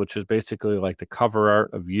audiograms, which is basically like the cover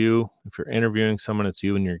art of you. If you're interviewing someone, it's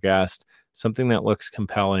you and your guest, something that looks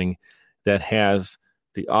compelling, that has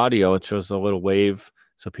the audio. It shows a little wave,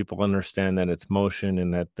 so people understand that it's motion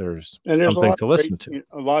and that there's something to listen to.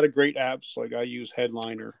 A lot of great apps. Like I use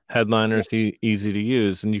Headliner. Headliner's easy to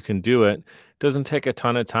use, and you can do it. Doesn't take a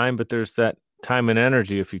ton of time, but there's that time and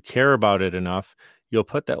energy. If you care about it enough, you'll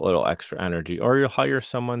put that little extra energy, or you'll hire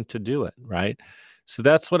someone to do it, right? So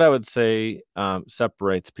that's what I would say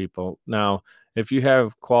separates people. Now, if you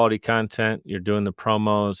have quality content, you're doing the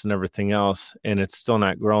promos and everything else, and it's still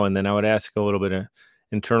not growing, then I would ask a little bit of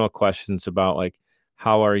internal questions about, like,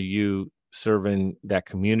 how are you serving that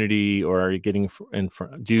community, or are you getting in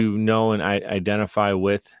front? Do you know and identify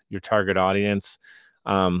with your target audience?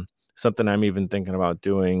 Something I'm even thinking about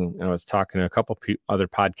doing, and I was talking to a couple other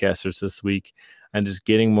podcasters this week, and just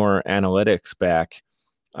getting more analytics back,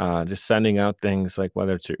 just sending out things like,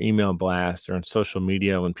 whether it's your email blast or on social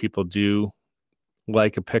media, when people do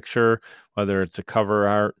like a picture, whether it's a cover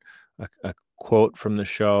art, a quote from the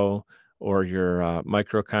show, or your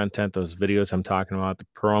micro content, those videos I'm talking about, the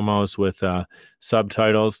promos with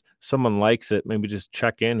subtitles, someone likes it, maybe just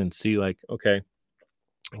check in and see like, okay,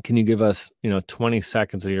 can you give us, 20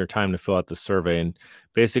 seconds of your time to fill out the survey and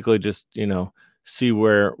basically just, see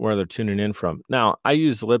where they're tuning in from. Now, I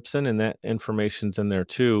use Libsyn and that information's in there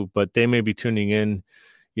too, but they may be tuning in,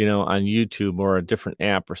 on YouTube or a different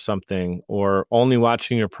app or something, or only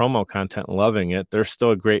watching your promo content and loving it. They're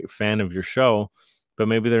still a great fan of your show, but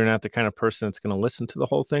maybe they're not the kind of person that's going to listen to the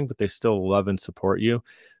whole thing, but they still love and support you.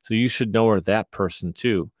 So you should know where that person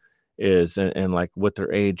too is and like what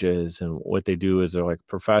their age is and what they do as their like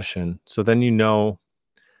profession. So then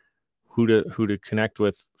who to connect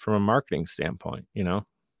with from a marketing standpoint,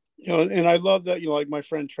 and I love that, like my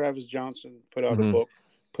friend Travis Johnson put out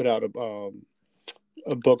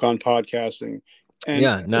a book on podcasting.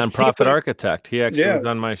 And Nonprofit Architect. He actually was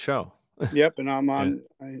on my show. Yep, and I'm on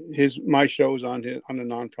my show is on the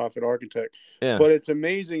Nonprofit Architect. Yeah. But it's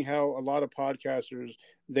amazing how a lot of podcasters,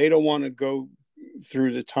 they don't want to go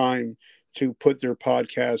through the time to put their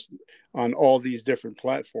podcast on all these different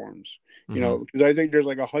platforms. Because I think there's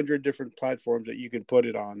like 100 different platforms that you can put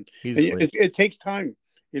it on. It takes time.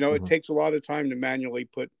 It takes a lot of time to manually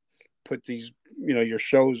put these, your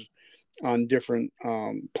shows on different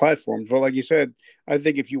platforms. But like you said, I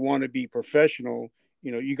think if you want to be professional,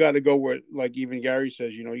 you got to go where, like even Gary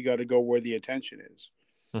says, you got to go where the attention is.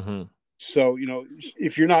 So,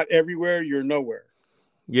 if you're not everywhere, you're nowhere.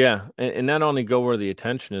 Yeah. And not only go where the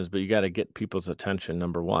attention is, but you got to get people's attention.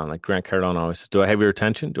 Number one, like Grant Cardone always says, do I have your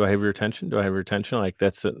attention? Do I have your attention? Do I have your attention? Like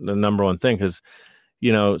that's the number one thing. Cause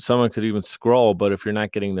someone could even scroll, but if you're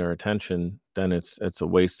not getting their attention, then it's a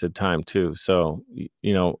wasted time too. So,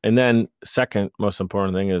 and then second most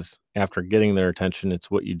important thing is after getting their attention, it's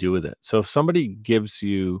what you do with it. So if somebody gives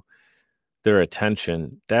you their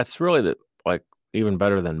attention, that's really even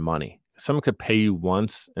better than money. Someone could pay you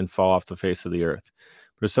once and fall off the face of the earth.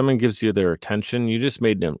 But if someone gives you their attention, you just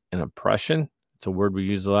made an impression. It's a word we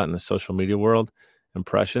use a lot in the social media world,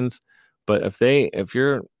 impressions. But if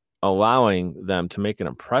you're allowing them to make an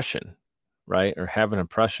impression, right, or have an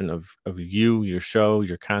impression of you, your show,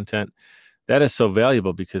 your content, that is so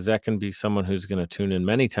valuable because that can be someone who's going to tune in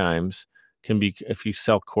many times. Can be if you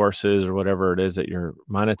sell courses or whatever it is that you're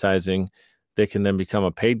monetizing, they can then become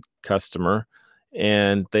a paid customer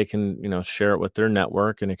and they can, share it with their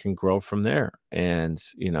network and it can grow from there. And,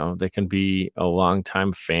 they can be a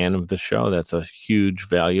longtime fan of the show. That's a huge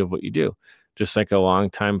value of what you do. Just like a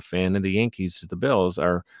longtime fan of the Yankees, the Bills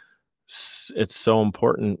it's so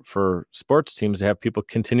important for sports teams to have people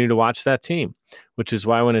continue to watch that team, which is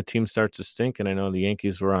why when a team starts to stink, and I know the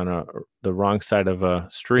Yankees were on the wrong side of a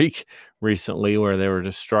streak recently where they were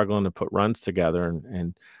just struggling to put runs together.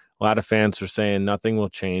 And a lot of fans are saying nothing will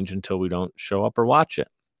change until we don't show up or watch it.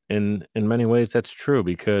 And in many ways, that's true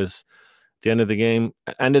because at the end of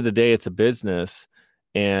the day, it's a business.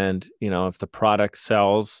 And, if the product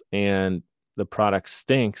sells and the product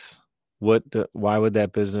stinks, why would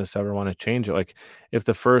that business ever want to change it? Like if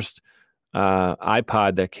the first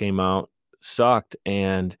iPod that came out sucked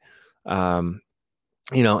and, and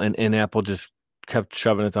Apple just kept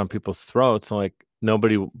shoving it down people's throats, like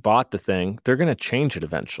nobody bought the thing, they're going to change it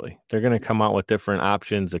eventually. They're going to come out with different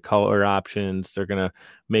options, the color options. They're going to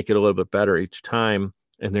make it a little bit better each time,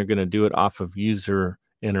 and they're going to do it off of user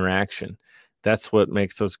interaction. That's what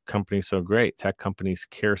makes those companies so great. Tech companies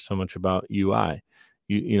care so much about UI.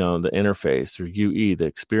 The interface or UE, the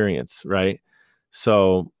experience, right?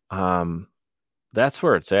 So that's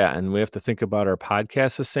where it's at. And we have to think about our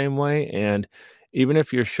podcast the same way. And even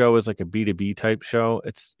if your show is like a B2B type show,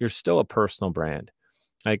 you're still a personal brand.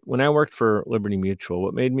 Like when I worked for Liberty Mutual,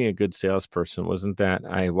 what made me a good salesperson wasn't that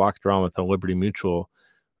I walked around with a Liberty Mutual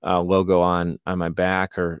logo on my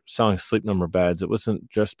back or selling Sleep Number beds. It wasn't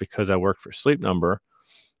just because I worked for Sleep Number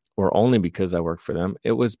or only because I worked for them.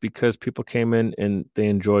 It was because people came in and they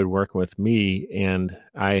enjoyed working with me and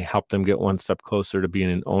I helped them get one step closer to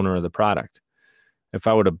being an owner of the product. If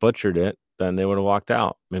I would have butchered it, then they would have walked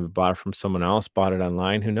out, maybe bought it from someone else, bought it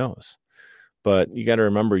online, who knows? But you got to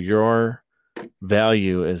remember your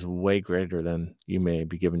value is way greater than you may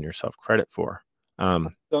be giving yourself credit for.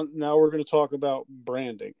 So now we're going to talk about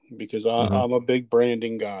branding because I'm a big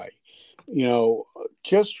branding guy.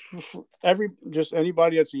 Just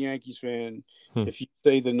anybody that's a Yankees fan, if you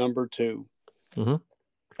say the number 2, you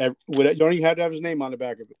don't even have to have his name on the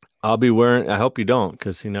back of it. I'll be wearing. I hope you don't,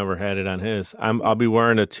 because he never had it on his. I'll be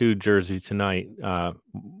wearing a 2 jersey tonight,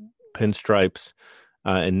 pinstripes,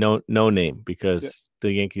 and no name because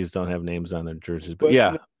the Yankees don't have names on their jerseys. But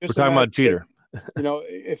we're talking about Jeter.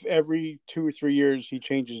 If every 2 or 3 years he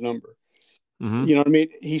changes number. Mm-hmm. You know what I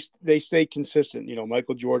mean? They stayed consistent. You know,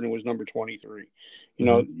 Michael Jordan was number 23. You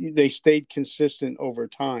know, they stayed consistent over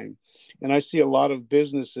time. And I see a lot of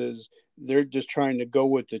businesses, they're just trying to go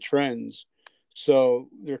with the trends. So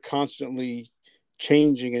they're constantly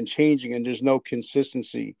changing, and there's no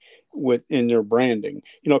consistency within their branding.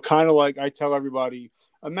 You know, kind of like I tell everybody,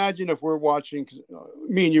 imagine if we're watching, 'cause,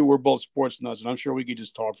 me and you were both sports nuts, and I'm sure we could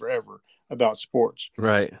just talk forever about sports.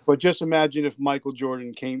 Right. But just imagine if Michael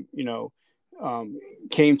Jordan came to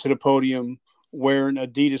the podium wearing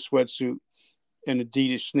Adidas sweatsuit and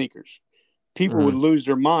Adidas sneakers. People would lose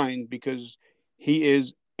their mind because he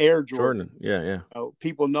is Air Jordan. Yeah. You know,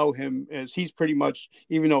 people know him as, he's pretty much,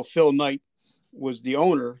 even though Phil Knight was the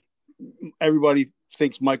owner, everybody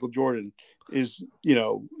thinks Michael Jordan is, you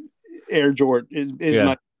know, Air Jordan is Yeah.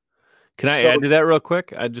 not. Can I add to that real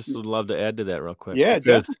quick? I just would love to add to that real quick. Yeah,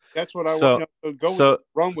 because, that's what I want to go with.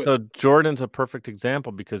 Run with. So Jordan's a perfect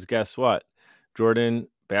example, because guess what? Jordan,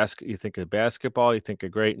 you think of basketball, you think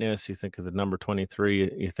of greatness, you think of the number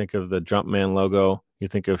 23, you think of the Jumpman logo, you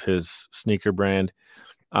think of his sneaker brand.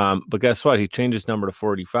 But guess what? He changed his number to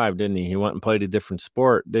 45, didn't he? He went and played a different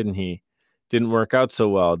sport, didn't he? Didn't work out so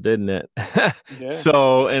well, didn't it? Yeah.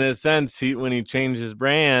 So in a sense, when he changed his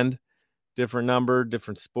brand, different number,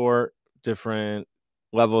 different sport, different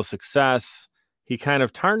level of success, he kind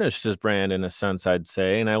of tarnished his brand in a sense, I'd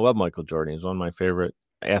say. And I love Michael Jordan. He's one of my favorite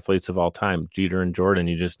athletes of all time. Jeter and Jordan,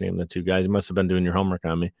 you just named the two guys. You must have been doing your homework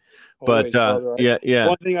on me. Always, but yeah.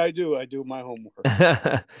 One thing I do my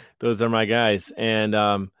homework. Those are my guys.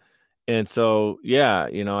 And so, yeah,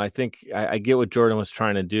 you know, I think I get what Jordan was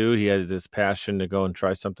trying to do. He had this passion to go and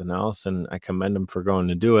try something else, and I commend him for going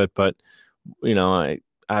to do it. But, you know,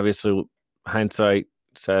 obviously hindsight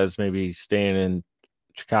says maybe staying in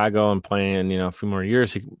Chicago and playing, you know, a few more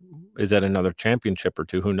years, he is at another championship or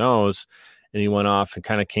two, who knows? And he went off and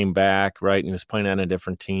kind of came back, right? And he was playing on a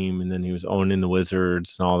different team, and then he was owning the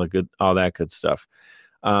Wizards and all that good stuff.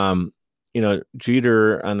 You know,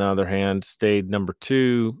 Jeter, on the other hand, stayed number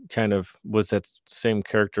 2, kind of was that same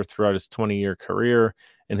character throughout his 20-year career,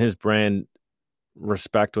 and his brand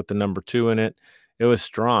respect with the number 2 in it, it was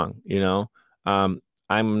strong, you know. I'm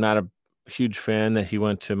not a huge fan that he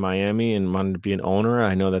went to Miami and wanted to be an owner.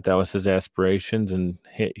 I know that was his aspirations, and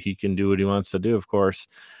he can do what he wants to do, of course.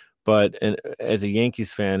 But as a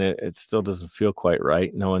Yankees fan, it still doesn't feel quite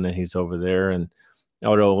right knowing that he's over there. And I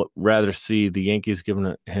would rather see the Yankees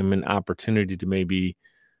giving him an opportunity to maybe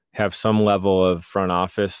have some level of front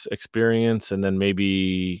office experience. And then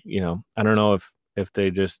maybe, you know, I don't know if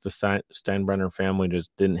they just, the Steinbrenner family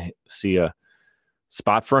just didn't see a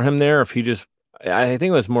spot for him there. If he just, I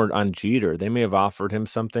think it was more on Jeter. They may have offered him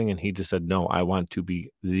something and he just said, no, I want to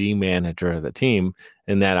be the manager of the team.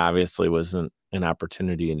 And that obviously wasn't an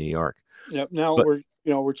opportunity in New York. Yep. Now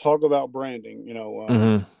we're talking about branding, you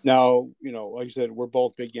know, now, you know, like I said, we're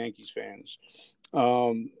both big Yankees fans.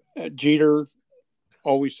 Jeter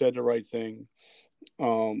always said the right thing.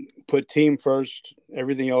 Put team first.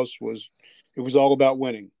 Everything else was all about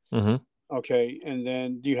winning. Okay. And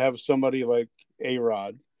then you have somebody like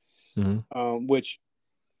A-Rod, which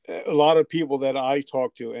a lot of people that I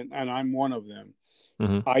talk to, and I'm one of them,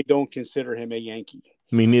 I don't consider him a Yankee.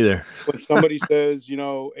 Me neither. When somebody says, you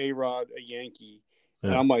know, A-Rod, a Yankee,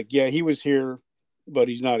 and I'm like, yeah, he was here, but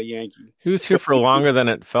he's not a Yankee. He was here for longer than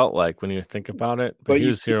it felt like when you think about it. But he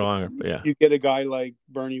was here longer. But yeah. You get a guy like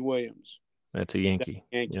Bernie Williams. That's a Yankee.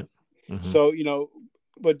 Yep. So, you know,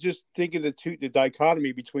 but just think of the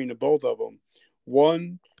dichotomy between the both of them.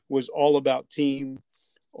 One was all about team,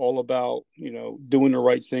 all about, you know, doing the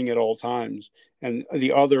right thing at all times. And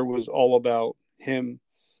the other was all about him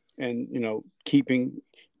and, you know,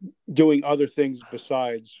 doing other things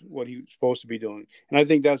besides what he was supposed to be doing. And I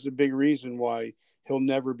think that's a big reason why he'll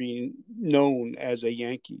never be known as a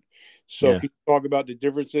Yankee. So can you talk about the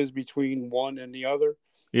differences between one and the other?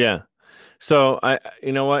 Yeah. So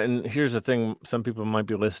you know what? And here's the thing. Some people might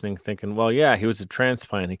be listening thinking, well, yeah, he was a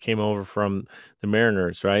transplant. He came over from the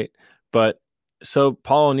Mariners, right? But so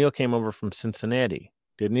Paul O'Neill came over from Cincinnati,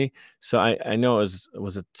 didn't he? So I know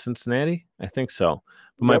was it Cincinnati? I think so.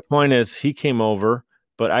 But my point is he came over,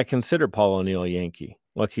 but I consider Paul O'Neill a Yankee.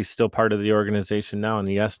 Look, he's still part of the organization now in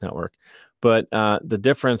the YES Network. But the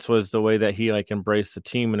difference was the way that he like embraced the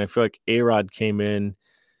team. And I feel like A-Rod came in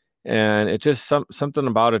and it just something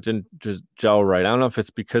about it didn't just gel right. I don't know if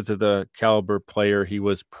it's because of the caliber player he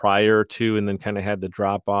was prior to and then kind of had the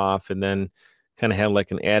drop off and then kind of had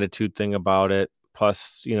like an attitude thing about it.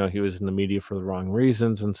 Plus, you know, he was in the media for the wrong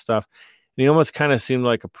reasons and stuff. And he almost kind of seemed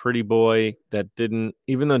like a pretty boy that didn't,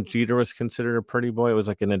 even though Jeter was considered a pretty boy, it was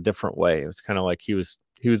like in a different way. It was kind of like he was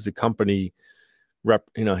the company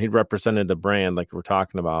he represented the brand like we're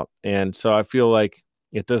talking about. And so I feel like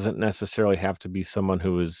it doesn't necessarily have to be someone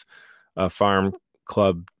who is a farm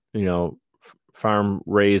club, farm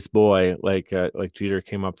raised boy, like Jeter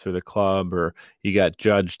came up through the club, or he got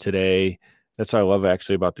judged today. That's what I love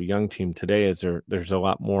actually about the young team today is there's a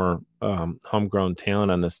lot more homegrown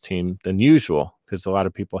talent on this team than usual, because a lot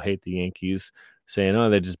of people hate the Yankees, saying, oh,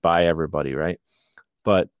 they just buy everybody, right?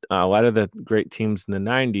 But a lot of the great teams in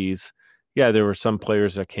the 90s, yeah, there were some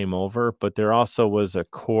players that came over, but there also was a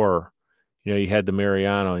core. You had the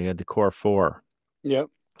Mariano, you had the core four. Yep.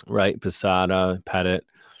 Right, Posada, Pettit.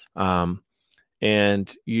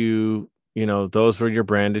 And those were your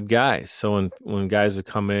branded guys. So when guys would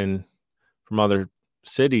come in from other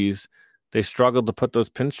cities, they struggled to put those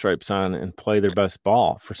pinstripes on and play their best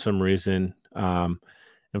ball for some reason. And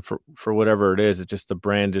for whatever it is, it's just the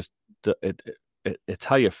brand, it's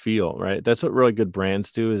how you feel, right? That's what really good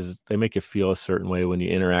brands do, is they make you feel a certain way when you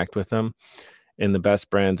interact with them. And the best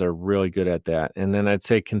brands are really good at that. And then I'd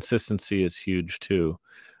say consistency is huge too.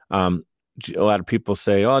 A lot of people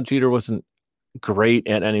say, oh, Jeter wasn't great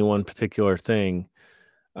at any one particular thing.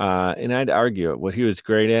 And I'd argue what he was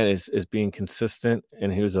great at is being consistent,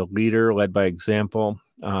 and he was a leader, led by example.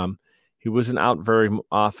 He wasn't out very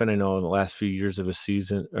often. I know in the last few years of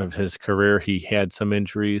his career, he had some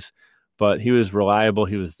injuries, but he was reliable.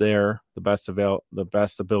 He was there. The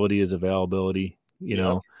best ability is availability,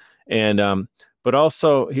 and but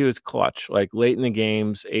also he was clutch, like late in the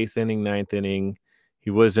games, 8th inning, 9th inning. He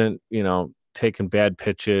wasn't, taking bad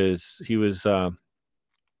pitches. He was going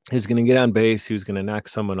to get on base. He was going to knock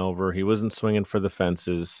someone over. He wasn't swinging for the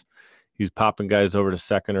fences. He was popping guys over to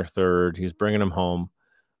second or third. He was bringing them home.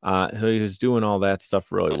 He was doing all that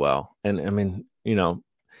stuff really well. And I mean, I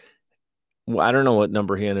don't know what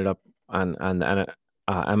number he ended up on the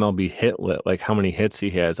MLB hit lit, like how many hits he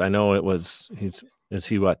has. I know is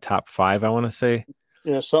he what, top 5, I want to say?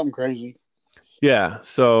 Yeah, something crazy. Yeah.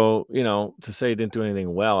 So, to say he didn't do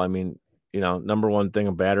anything well, I mean, number one thing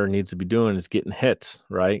a batter needs to be doing is getting hits,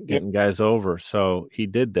 right? Getting guys over. So he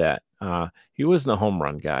did that. He wasn't a home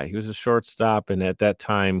run guy. He was a shortstop. And at that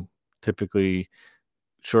time, typically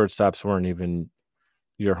shortstops weren't even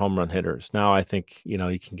your home run hitters. Now I think, you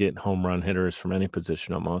can get home run hitters from any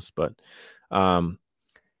position almost, but,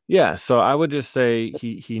 yeah, so I would just say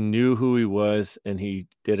he knew who he was, and he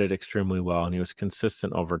did it extremely well, and he was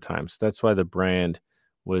consistent over time. So that's why the brand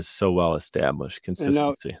was so well established.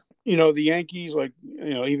 Consistency. Now, the Yankees, like,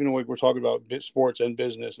 even like we're talking about sports and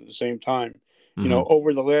business at the same time,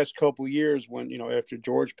 over the last couple of years when, after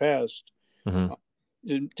George passed,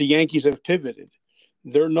 the Yankees have pivoted.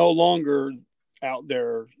 They're no longer out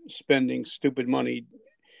there spending stupid money.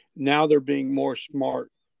 Now they're being more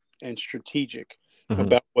smart and strategic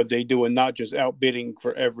about what they do, and not just outbidding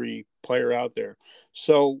for every player out there.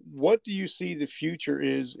 So what do you see the future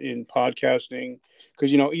is in podcasting?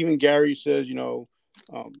 Because, even Gary says,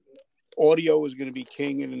 audio is going to be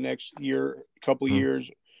king in the next couple of years.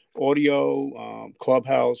 Audio,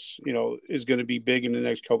 Clubhouse, is going to be big in the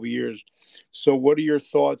next couple of years. So what are your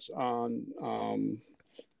thoughts on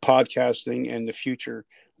podcasting and the future?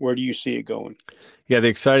 Where do you see it going? Yeah, the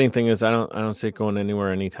exciting thing is I don't see it going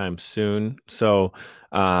anywhere anytime soon. So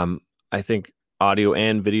I think audio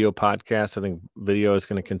and video podcasts, I think video is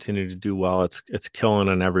going to continue to do well. It's killing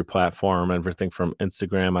on every platform, everything from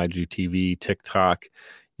Instagram, IGTV, TikTok,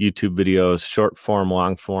 YouTube videos, short form,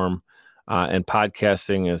 long form. And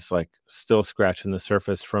podcasting is like still scratching the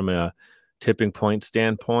surface from a tipping point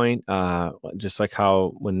standpoint. Just like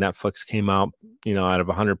how when Netflix came out, out of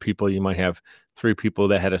 100 people, you might have 3 people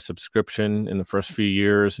that had a subscription in the first few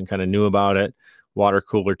years and kind of knew about it. Water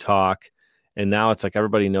cooler talk. And now it's like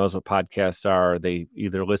everybody knows what podcasts are. They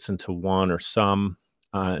either listen to one or some,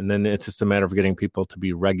 and then it's just a matter of getting people to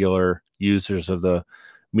be regular users of the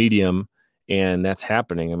medium. And that's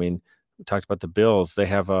happening. I mean, we talked about the Bills. They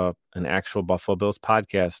have an actual Buffalo Bills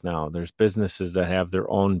podcast now. There's businesses that have their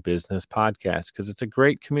own business podcast because it's a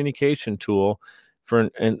great communication tool for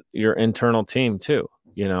your internal team too,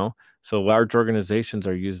 So large organizations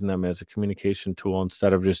are using them as a communication tool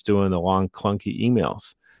instead of just doing the long, clunky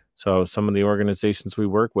emails. So some of the organizations we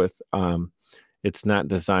work with, it's not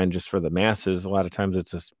designed just for the masses. A lot of times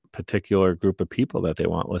it's a particular group of people that they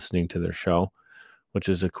want listening to their show, which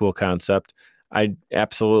is a cool concept. I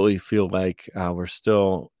absolutely feel like we're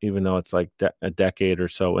still, even though it's like a decade or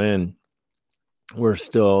so in, we're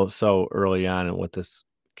still so early on in what this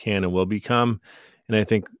can and will become. And I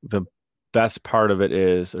think the best part of it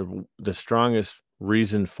is the strongest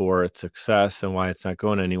reason for its success and why it's not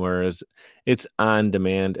going anywhere is it's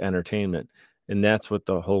on-demand entertainment. And that's what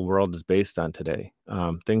the whole world is based on today.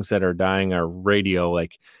 Things that are dying are radio.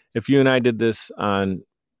 Like if you and I did this on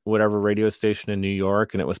whatever radio station in New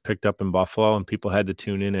York and it was picked up in Buffalo and people had to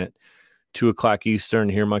tune in at 2:00 Eastern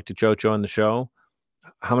to hear Mike DeChocho on the show,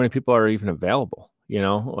 how many people are even available?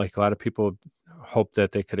 Like a lot of people hope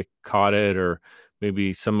that they could have caught it, or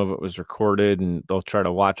maybe some of it was recorded and they'll try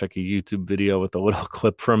to watch like a YouTube video with a little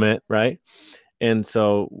clip from it. Right. And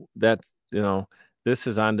so that's, this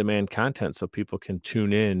is on-demand content, so people can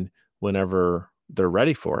tune in whenever they're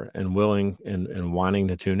ready for it and willing and wanting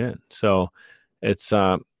to tune in. So it's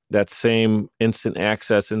that same instant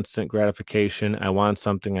access, instant gratification. I want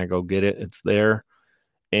something, I go get it. It's there.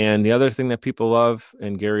 And the other thing that people love,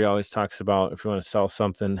 and Gary always talks about, if you want to sell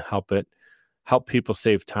something, help people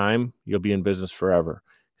save time, you'll be in business forever.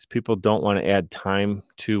 Because people don't want to add time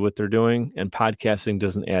to what they're doing, and podcasting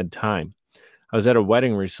doesn't add time. I was at a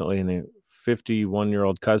wedding recently, and a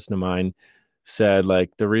 51-year-old cousin of mine said, like,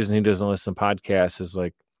 the reason he doesn't listen to podcasts is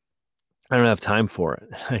like, I don't have time for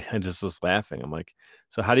it. I just was laughing. I'm like,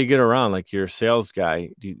 so how do you get around? Like, you're a sales guy.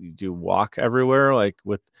 Do you walk everywhere? Like,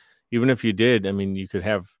 even if you did, I mean, you could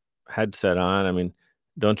have headset on. I mean,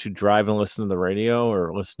 don't you drive and listen to the radio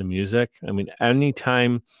or listen to music? I mean,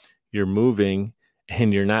 anytime you're moving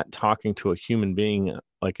and you're not talking to a human being,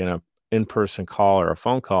 like in a in-person call or a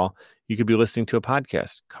phone call, you could be listening to a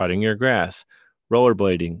podcast, cutting your grass,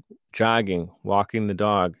 rollerblading, jogging, walking the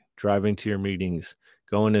dog, driving to your meetings,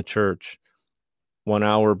 going to church, 1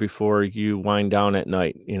 hour before you wind down at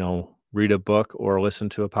night, read a book or listen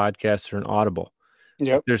to a podcast or an Audible.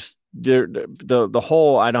 Yep. There's the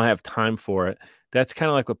whole, I don't have time for it. That's kind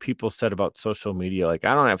of like what people said about social media. Like,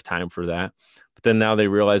 I don't have time for that. But then now they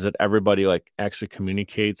realize that everybody like actually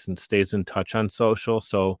communicates and stays in touch on social.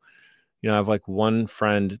 So, I have like one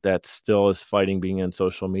friend that still is fighting being on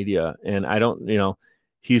social media, and I don't,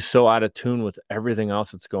 he's so out of tune with everything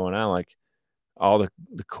else that's going on. Like all the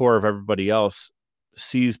core of everybody else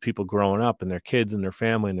sees people growing up and their kids and their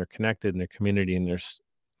family, and they're connected in their community, and there's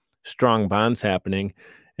strong bonds happening.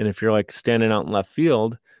 And if you're like standing out in left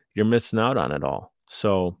field, you're missing out on it all.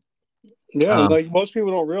 So yeah, like most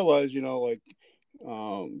people don't realize,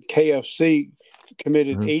 KFC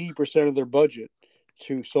committed 80% of their budget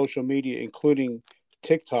to social media, including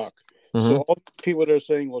TikTok. So all the people that are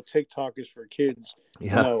saying, well, TikTok is for kids.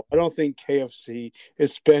 Yeah. No, I don't think KFC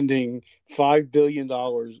is spending $5 billion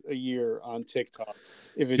a year on TikTok.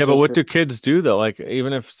 But what do kids do though? Like,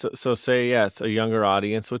 even if, so say, it's a younger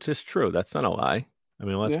audience, which is true. That's not a lie. I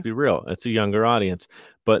mean, let's be real. It's a younger audience,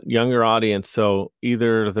 but younger audience. So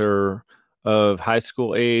either they're of high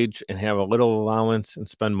school age and have a little allowance and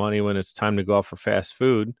spend money when it's time to go out for fast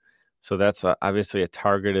food. So that's obviously a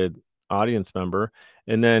targeted audience member.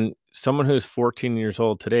 And then someone who's 14 years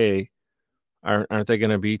old today, aren't they going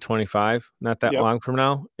to be 25 not that long from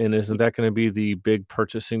now? And isn't that going to be the big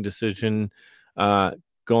purchasing decision,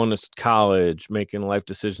 going to college, making life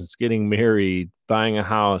decisions, getting married, buying a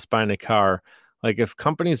house, buying a car? Like, if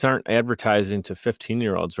companies aren't advertising to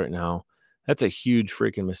 15-year-olds right now, that's a huge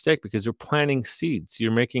freaking mistake, because you're planting seeds.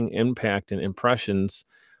 You're making impact and impressions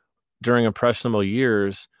during impressionable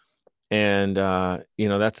years. And,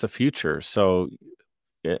 that's the future. So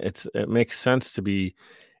it makes sense to be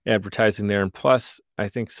advertising there. And plus, I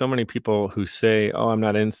think so many people who say, oh, I'm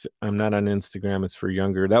not on Instagram, it's for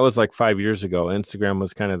younger. That was like 5 years ago. Instagram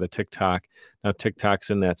was kind of the TikTok. Now TikTok's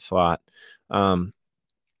in that slot. I'm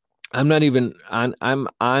not even I'm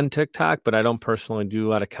on TikTok, but I don't personally do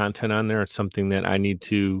a lot of content on there. It's something that I need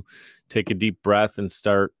to take a deep breath and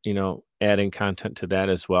start, adding content to that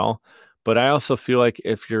as well. But I also feel like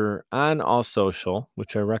if you're on all social,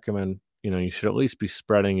 which I recommend, you should at least be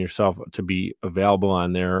spreading yourself to be available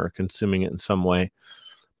on there or consuming it in some way.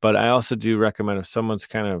 But I also do recommend, if someone's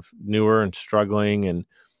kind of newer and struggling and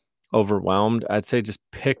overwhelmed, I'd say just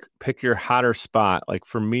pick your hotter spot. Like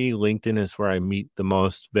for me, LinkedIn is where I meet the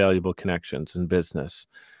most valuable connections in business.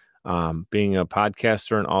 Being a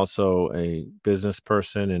podcaster and also a business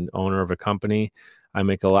person and owner of a company, I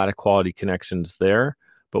make a lot of quality connections there.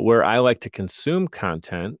 But where I like to consume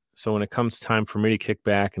content, so when it comes time for me to kick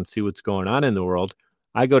back and see what's going on in the world,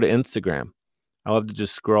 I go to Instagram. I love to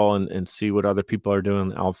just scroll and see what other people are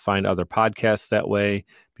doing. I'll find other podcasts that way,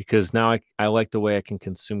 because now I like the way I can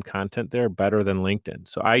consume content there better than LinkedIn.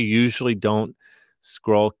 So I usually don't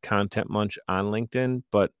scroll content much on LinkedIn,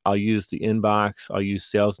 but I'll use the inbox. I'll use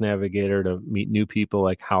Sales Navigator to meet new people,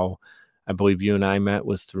 like how I believe you and I met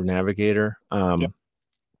was through Navigator.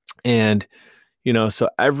 And so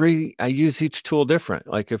I use each tool different.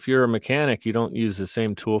 Like if you're a mechanic, you don't use the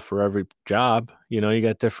same tool for every job. You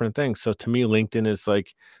got different things. So to me, LinkedIn is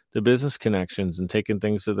like the business connections and taking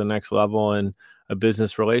things to the next level in a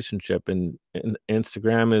business relationship. And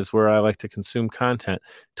Instagram is where I like to consume content.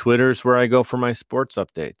 Twitter's where I go for my sports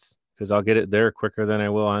updates, because I'll get it there quicker than I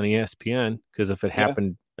will on ESPN. Because if it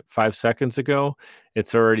happened 5 seconds ago,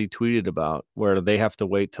 it's already tweeted about, where they have to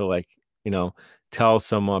wait till tell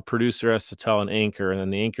some producer has to tell an anchor, and then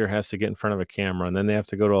the anchor has to get in front of a camera, and then they have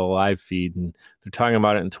to go to a live feed, and they're talking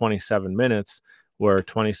about it in 27 minutes, where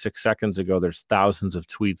 26 seconds ago, there's thousands of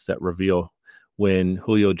tweets that reveal when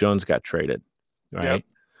Julio Jones got traded, right? Yep.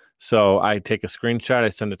 So I take a screenshot, I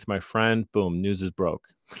send it to my friend, boom, news is broke.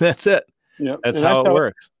 That's it. Yep. That's how it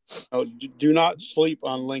works. Do not sleep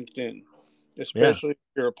on LinkedIn, especially if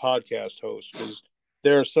you're a podcast host, because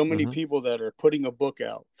there are so many people that are putting a book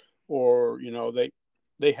out, or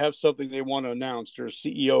they have something they want to announce. Their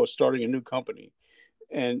CEO is starting a new company,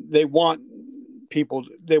 and they want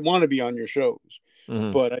to be on your shows.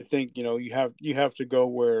 But I think you have to go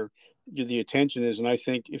where the attention is, and I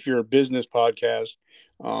think if you're a business podcast,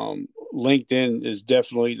 LinkedIn is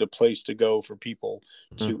definitely the place to go for people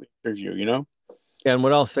to interview. And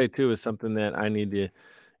what I'll say too is something that I need to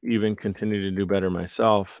even continue to do better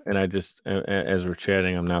myself. And I just, as we're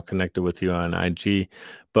chatting, I'm now connected with you on IG,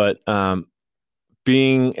 but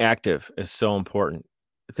being active is so important.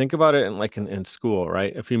 Think about it in school,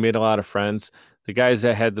 right? If you made a lot of friends, the guys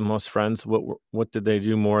that had the most friends, what did they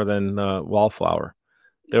do more than Wallflower?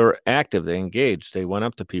 They were active. They engaged. They went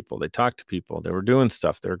up to people. They talked to people. They were doing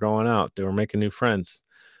stuff. They were going out. They were making new friends.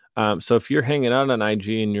 So if you're hanging out on IG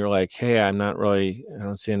and you're like, hey, I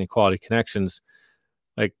don't see any quality connections.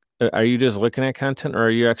 Like, are you just looking at content, or are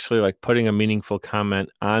you actually like putting a meaningful comment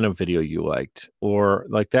on a video you liked? Or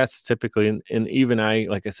like, that's typically, and even I,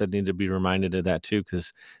 like I said, need to be reminded of that too,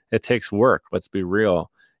 because it takes work. Let's be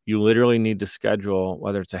real. You literally need to schedule,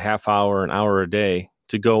 whether it's a half hour, an hour a day,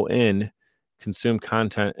 to go in, consume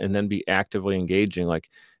content, and then be actively engaging. Like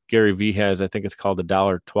Gary Vee has, I think it's called the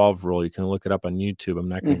 $12 rule. You can look it up on YouTube. I'm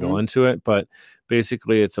not going to go into it, but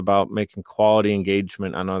basically it's about making quality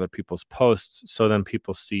engagement on other people's posts. So then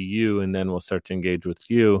people see you, and then we'll start to engage with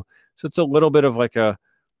you. So it's a little bit of like a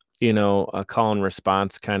call and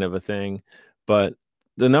response kind of a thing. But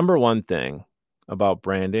the number one thing about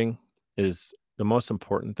branding is, the most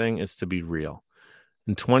important thing is to be real.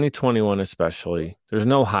 In 2021, especially, there's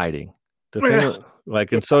no hiding. The thing,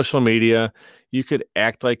 like in social media, you could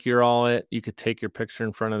act like you're all it. You could take your picture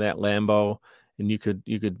in front of that Lambo, and you could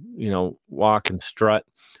walk and strut.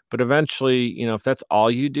 But eventually, if that's all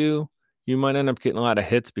you do, you might end up getting a lot of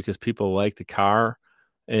hits because people like the car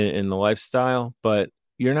and the lifestyle, but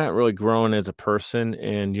you're not really growing as a person,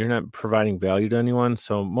 and you're not providing value to anyone.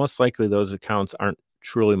 So most likely those accounts aren't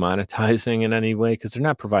truly monetizing in any way, because they're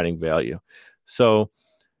not providing value. So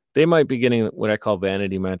they might be getting what I call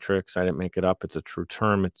vanity metrics. I didn't make it up. It's a true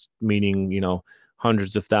term. It's meaning,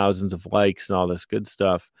 hundreds of thousands of likes and all this good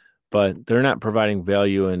stuff, but they're not providing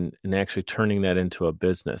value and actually turning that into a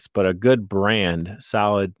business. But a good brand,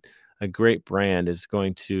 a great brand is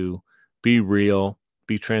going to be real,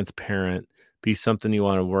 be transparent, be something you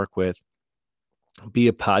want to work with, be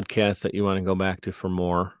a podcast that you want to go back to for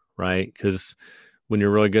more, right? Because when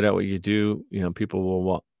you're really good at what you do,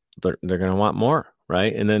 people they're going to want more.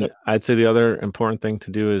 Right. And then I'd say the other important thing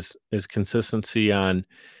to do is consistency on,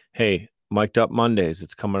 hey, Mic'd Up Mondays.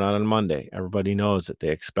 It's coming out on Monday. Everybody knows it. They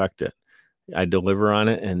expect it. I deliver on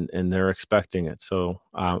it, and they're expecting it. So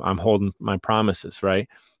I'm holding my promises. Right.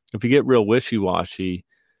 If you get real wishy-washy,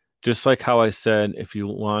 just like how I said, if you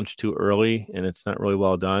launch too early and it's not really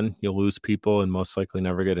well done, you'll lose people and most likely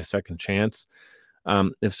never get a second chance.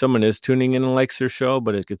 If someone is tuning in and likes your show,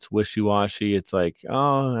 but it gets wishy-washy, it's like,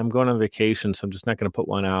 oh, I'm going on vacation, so I'm just not going to put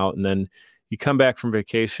one out. And then you come back from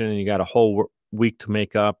vacation and you got a whole week to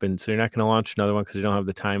make up. And so you're not going to launch another one because you don't have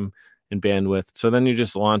the time and bandwidth. So then you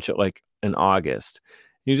just launch it like in August.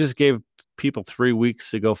 You just gave people 3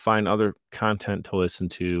 weeks to go find other content to listen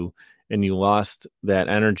to, and you lost that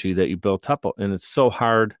energy that you built up. And it's so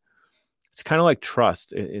hard. It's kind of like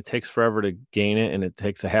trust. It takes forever to gain it, and it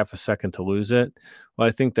takes a half a second to lose it. Well,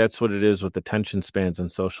 I think that's what it is with attention spans on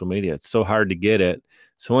social media. It's so hard to get it.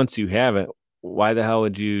 So once you have it, why the hell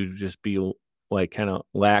would you just be like kind of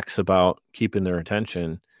lax about keeping their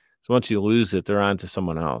attention? So once you lose it, they're on to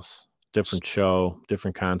someone else. Different show,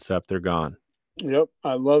 different concept. They're gone. Yep,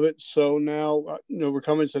 I love it. So now, we're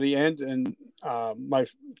coming to the end, and my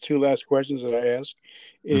two last questions that I ask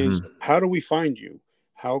is, how do we find you?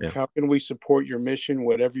 How can we support your mission,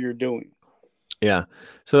 whatever you're doing? Yeah.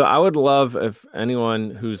 So I would love if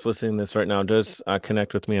anyone who's listening to this right now does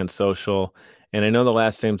connect with me on social. And I know the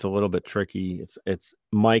last name's a little bit tricky. It's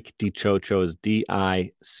Mike DiCioccio, is DICIOCCIO.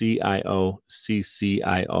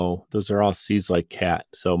 Those are all C's like cat.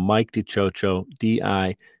 So Mike DiCioccio,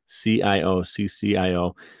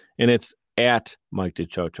 DICIOCCIO. And it's at Mike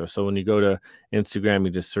DiCioccio. So when you go to Instagram,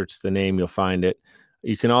 you just search the name, you'll find it.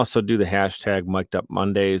 You can also do the hashtag Mic'd Up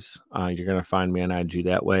Mondays. You're going to find me on IG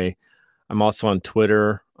that way. I'm also on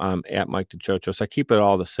Twitter at Mike DiCioccio. So I keep it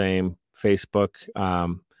all the same. Facebook.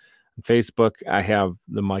 Facebook, I have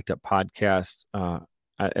the Mic'd Up podcast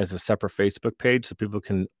as a separate Facebook page, so people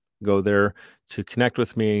can go there to connect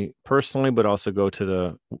with me personally, but also go to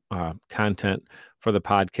the content for the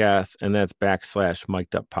podcast, and that's /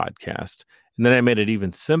 Mic'd Up Podcast. And then I made it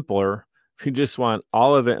even simpler. If you just want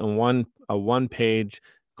all of it in a one-page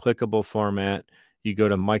clickable format, you go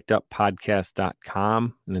to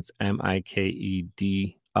mic'duppodcast.com, and it's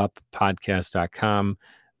MIKED uppodcast.com.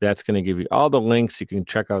 That's going to give you all the links. You can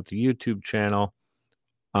check out the YouTube channel,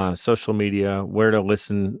 social media, where to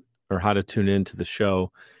listen or how to tune into the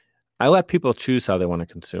show. I let people choose how they want to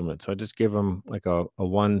consume it. So I just give them like a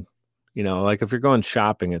one, like if you're going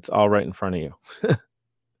shopping, it's all right in front of you.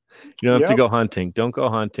 You don't have to go hunting. Don't go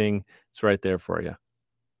hunting. It's right there for you.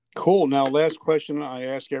 Cool. Now, last question I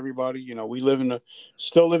ask everybody. We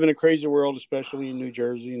still live in a crazy world, especially in New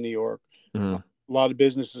Jersey and New York. Mm-hmm. A lot of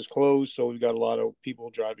businesses closed, so we've got a lot of people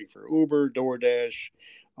driving for Uber, DoorDash.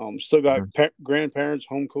 Still got grandparents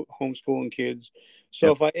homeschooling kids.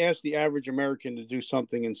 So if I ask the average American to do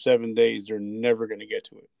something in 7 days, they're never going to get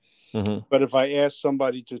to it. Mm-hmm. But if I ask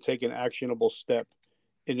somebody to take an actionable step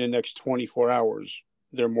in the next 24 hours,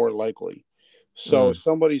 they're more likely. So if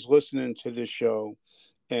somebody's listening to this show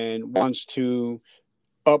and wants to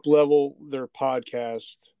up-level their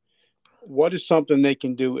podcast, what is something they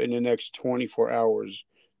can do in the next 24 hours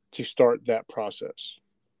to start that process?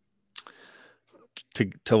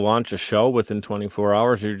 To launch a show within 24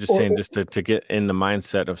 hours? You're just saying just to get in the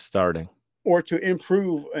mindset of starting? Or to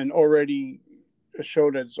improve a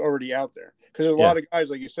show that's already out there. Because a lot of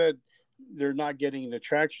guys, like you said, they're not getting the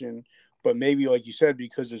traction, but maybe, like you said,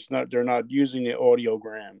 because they're not using the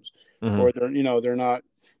audiograms, or they're not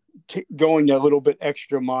going a little bit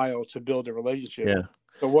extra mile to build a relationship. Yeah.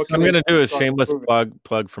 So what I'm going to do a shameless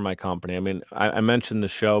plug for my company. I mean, I mentioned the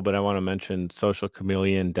show, but I want to mention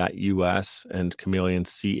socialchameleon.us and Chameleon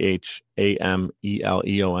CHAMELEON.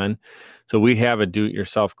 So we have a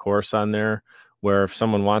do-it-yourself course on there where if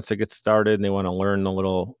someone wants to get started and they want to learn a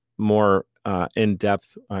little more in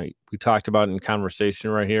depth, we talked about it in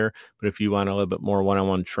conversation right here, but if you want a little bit more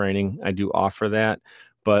one-on-one training, I do offer that.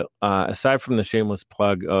 But aside from the shameless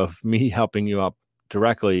plug of me helping you out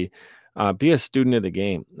directly, be a student of the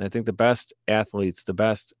game. I think the best athletes, the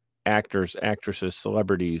best actors, actresses,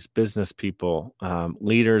 celebrities, business people,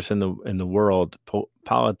 leaders in the world,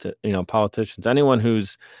 politicians, anyone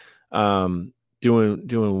who's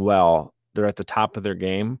doing well, they're at the top of their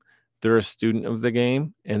game. They're a student of the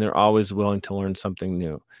game, and they're always willing to learn something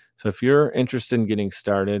new. So if you're interested in getting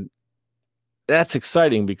started, that's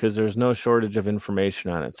exciting because there's no shortage of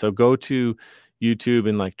information on it. So go to YouTube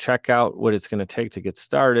and check out what it's going to take to get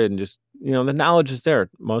started, and just, the knowledge is there.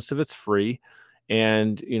 Most of it's free,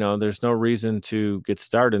 and, there's no reason to get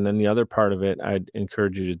started. And then the other part of it I'd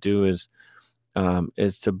encourage you to do is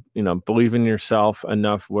to, believe in yourself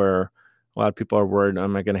enough where a lot of people are worried,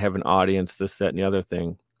 am I going to have an audience, this, that, and the other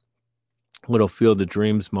thing. Little Field of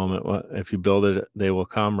Dreams moment. If you build it, they will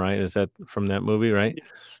come, right? Is that from that movie, right?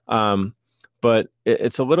 But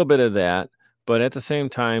it's a little bit of that. But at the same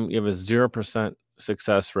time, you have a 0%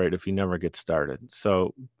 success rate if you never get started.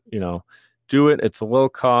 So, do it. It's a low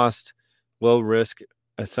cost, low risk,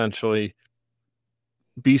 essentially.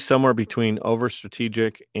 Be somewhere between over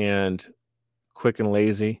strategic and quick and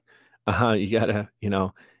lazy. You gotta,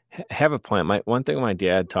 have a plan. One thing my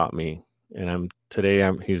dad taught me, and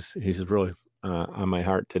he's really on my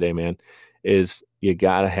heart today, man, is you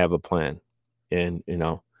gotta have a plan. And,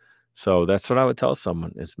 so that's what I would tell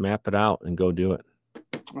someone, is map it out and go do it.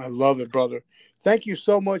 I love it, brother. Thank you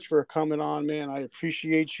so much for coming on, man. I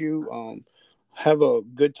appreciate you. Have a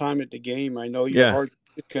good time at the game. I know your heart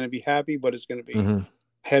is going to be happy, but it's going to be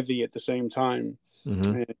heavy at the same time.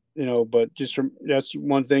 And, but that's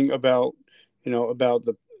one thing about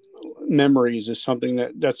the memories is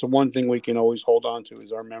something that's the one thing we can always hold on to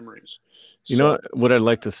is our memories. You know what I'd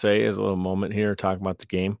like to say is a little moment here talking about the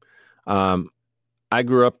game. I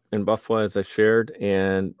grew up in Buffalo, as I shared,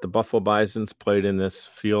 and the Buffalo Bisons played in this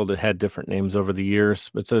field. It had different names over the years.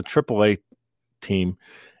 It's a AAA team,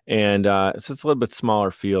 and it's just a little bit smaller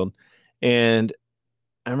field. And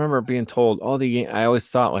I remember being told, I always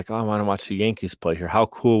thought like, oh, I want to watch the Yankees play here. How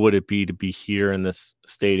cool would it be to be here in this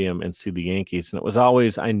stadium and see the Yankees? And it was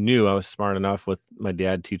always, I knew I was smart enough with my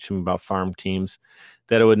dad teaching me about farm teams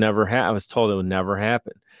that it would never happen. I was told it would never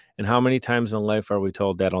happen. And how many times in life are we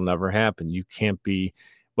told that'll never happen? You can't be,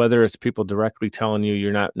 whether it's people directly telling you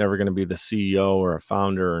you're never going to be the CEO or a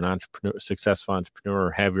founder or an entrepreneur, successful entrepreneur,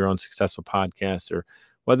 or have your own successful podcast, or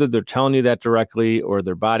whether they're telling you that directly or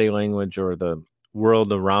their body language or the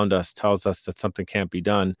world around us tells us that something can't be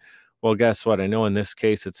done. Well, guess what? I know in this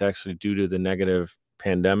case, it's actually due to the negative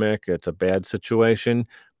pandemic. It's a bad situation,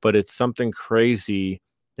 but it's something crazy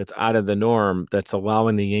that's out of the norm that's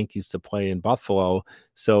allowing the Yankees to play in Buffalo.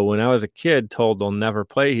 So when I was a kid told they'll never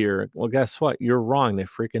play here, well, guess what? You're wrong. They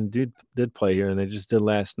freaking did play here, and they just did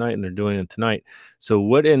last night, and they're doing it tonight. So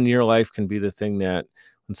what in your life can be the thing that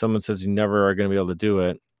when someone says you never are going to be able to do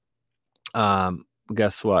it,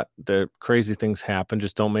 guess what? The crazy things happen.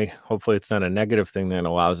 Just hopefully it's not a negative thing that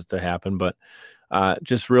allows it to happen, but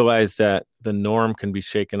just realize that the norm can be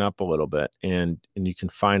shaken up a little bit, and you can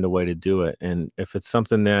find a way to do it. And if it's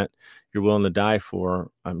something that you're willing to die for,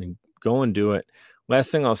 I mean, go and do it. Last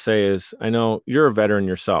thing I'll say is, I know you're a veteran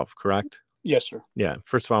yourself, correct? Yes, sir. Yeah.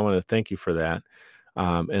 First of all, I want to thank you for that.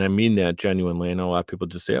 And I mean that genuinely. I know a lot of people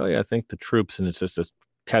just say, oh yeah, thank the troops. And it's just a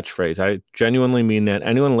catchphrase. I genuinely mean that.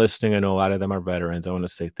 Anyone listening, I know a lot of them are veterans. I want to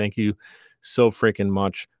say thank you so freaking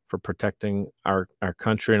much for protecting our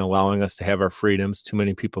country and allowing us to have our freedoms. Too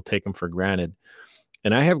many people take them for granted.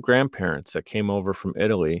 And I have grandparents that came over from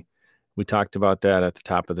Italy. We talked about that at the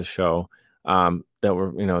top of the show, that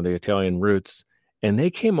were, the Italian roots. And they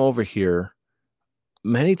came over here.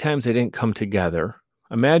 Many times they didn't come together.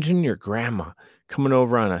 Imagine your grandma coming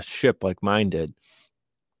over on a ship like mine did,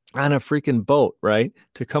 on a freaking boat, right?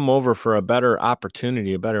 To come over for a better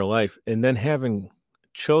opportunity, a better life, and then having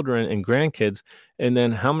children and grandkids. And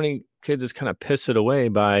then how many kids just kind of piss it away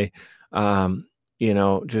by,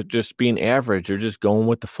 just being average or just going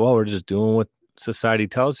with the flow or just doing what society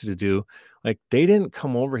tells you to do. Like, they didn't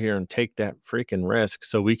come over here and take that freaking risk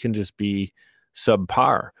so we can just be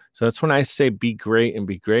subpar. So that's when I say be great and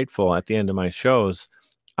be grateful at the end of my shows.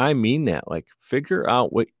 I mean that. Like, figure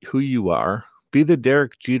out who you are, be the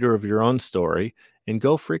Derek Jeter of your own story, and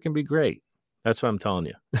go freaking be great. That's what I'm telling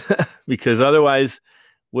you. Because otherwise,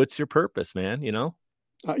 what's your purpose, man? I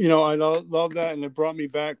love that, and it brought me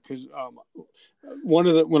back because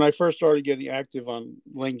when I first started getting active on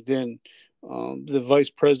LinkedIn, the vice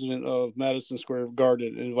president of Madison Square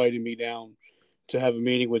Garden invited me down to have a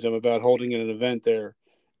meeting with him about holding an event there,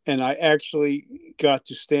 and I actually got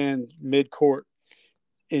to stand mid-court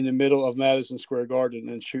in the middle of Madison Square Garden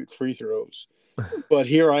and shoot free throws. But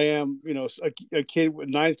here I am, a kid with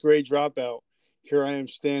ninth grade dropout. Here I am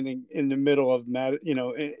standing in the middle of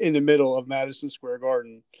Madison Square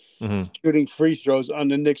Garden, shooting free throws on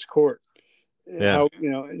the Knicks court. Yeah.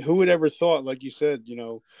 Who would ever thought, like you said,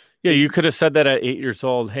 Yeah, you could have said that at 8 years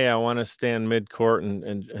old. Hey, I want to stand mid-court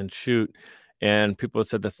and shoot. And people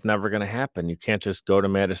said that's never going to happen. You can't just go to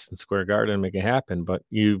Madison Square Garden and make it happen, but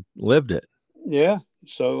you lived it. Yeah.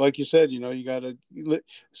 So like you said, you got to.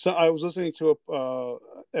 So I was listening to a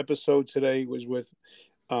episode today, was with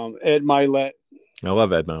Ed Milet. I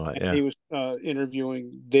love Ed Milet. Yeah. He was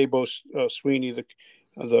interviewing Dabo Sweeney,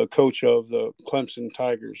 the coach of the Clemson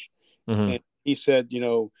Tigers. And he said,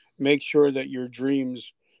 make sure that your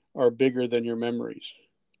dreams are bigger than your memories.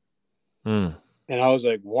 And I was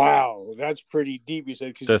like, wow, that's pretty deep. He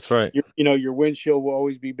said, because that's right. Your windshield will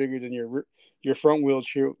always be bigger than your front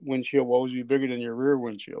windshield will always be bigger than your rear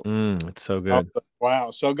windshield. It's so good. Like,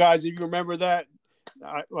 wow. So guys, if you remember that,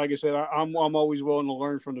 like I said, I'm always willing to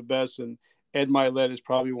learn from the best, and Ed Milet is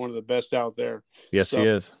probably one of the best out there. Yes, he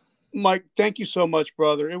is. Mike, thank you so much,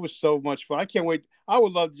 brother. It was so much fun. I can't wait. I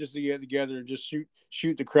would love just to get together and just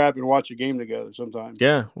shoot the crap and watch a game together sometime.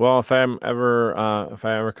 Yeah. Well, if I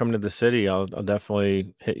ever come to the city, I'll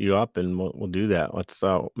definitely hit you up and we'll do that. Let's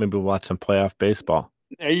maybe we'll watch some playoff baseball.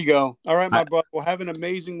 There you go. All right, my brother. We'll have an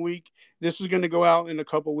amazing week. This is going to go out in a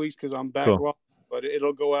couple of weeks because I'm back, cool. But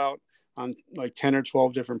it'll go out on like 10 or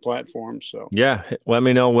 12 different platforms. So yeah, let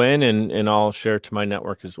me know when, and I'll share it to my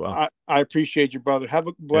network as well. I appreciate you, brother. Have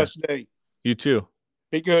a blessed day. You too.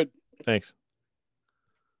 Be good. Thanks.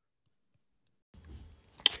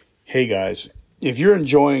 Hey guys, if you're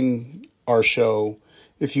enjoying our show,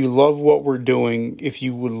 if you love what we're doing, if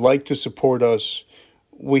you would like to support us,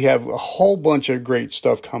 we have a whole bunch of great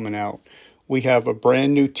stuff coming out. We have a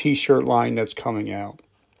brand new t-shirt line that's coming out.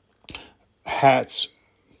 Hats,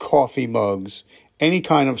 coffee mugs, any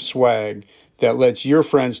kind of swag that lets your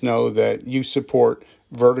friends know that you support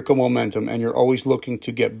Vertical Momentum and you're always looking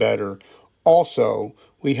to get better. Also,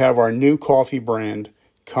 we have our new coffee brand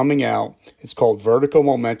coming out. It's called Vertical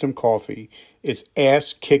Momentum Coffee. It's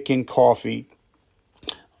ass-kicking coffee,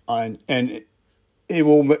 and it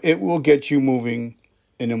will get you moving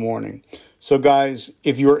in the morning. So guys,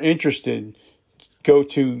 if you're interested, go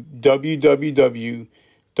to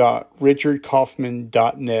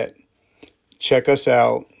www.richardkaufman.net. Check us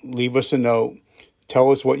out, leave us a note,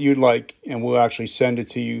 tell us what you'd like, and we'll actually send it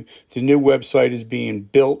to you. The new website is being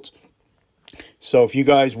built. So if you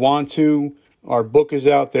guys want to, our book is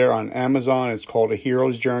out there on Amazon. It's called A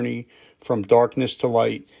Hero's Journey from Darkness to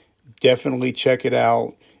Light. Definitely check it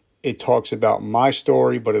out. It talks about my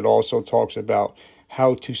story, but it also talks about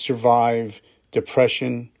how to survive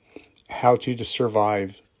depression, how to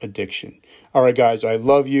survive addiction. All right, guys, I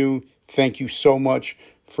love you. Thank you so much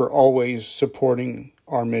for always supporting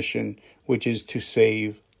our mission, which is to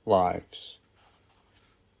save lives.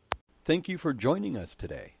 Thank you for joining us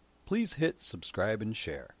today. Please hit subscribe and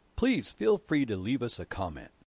share. Please feel free to leave us a comment.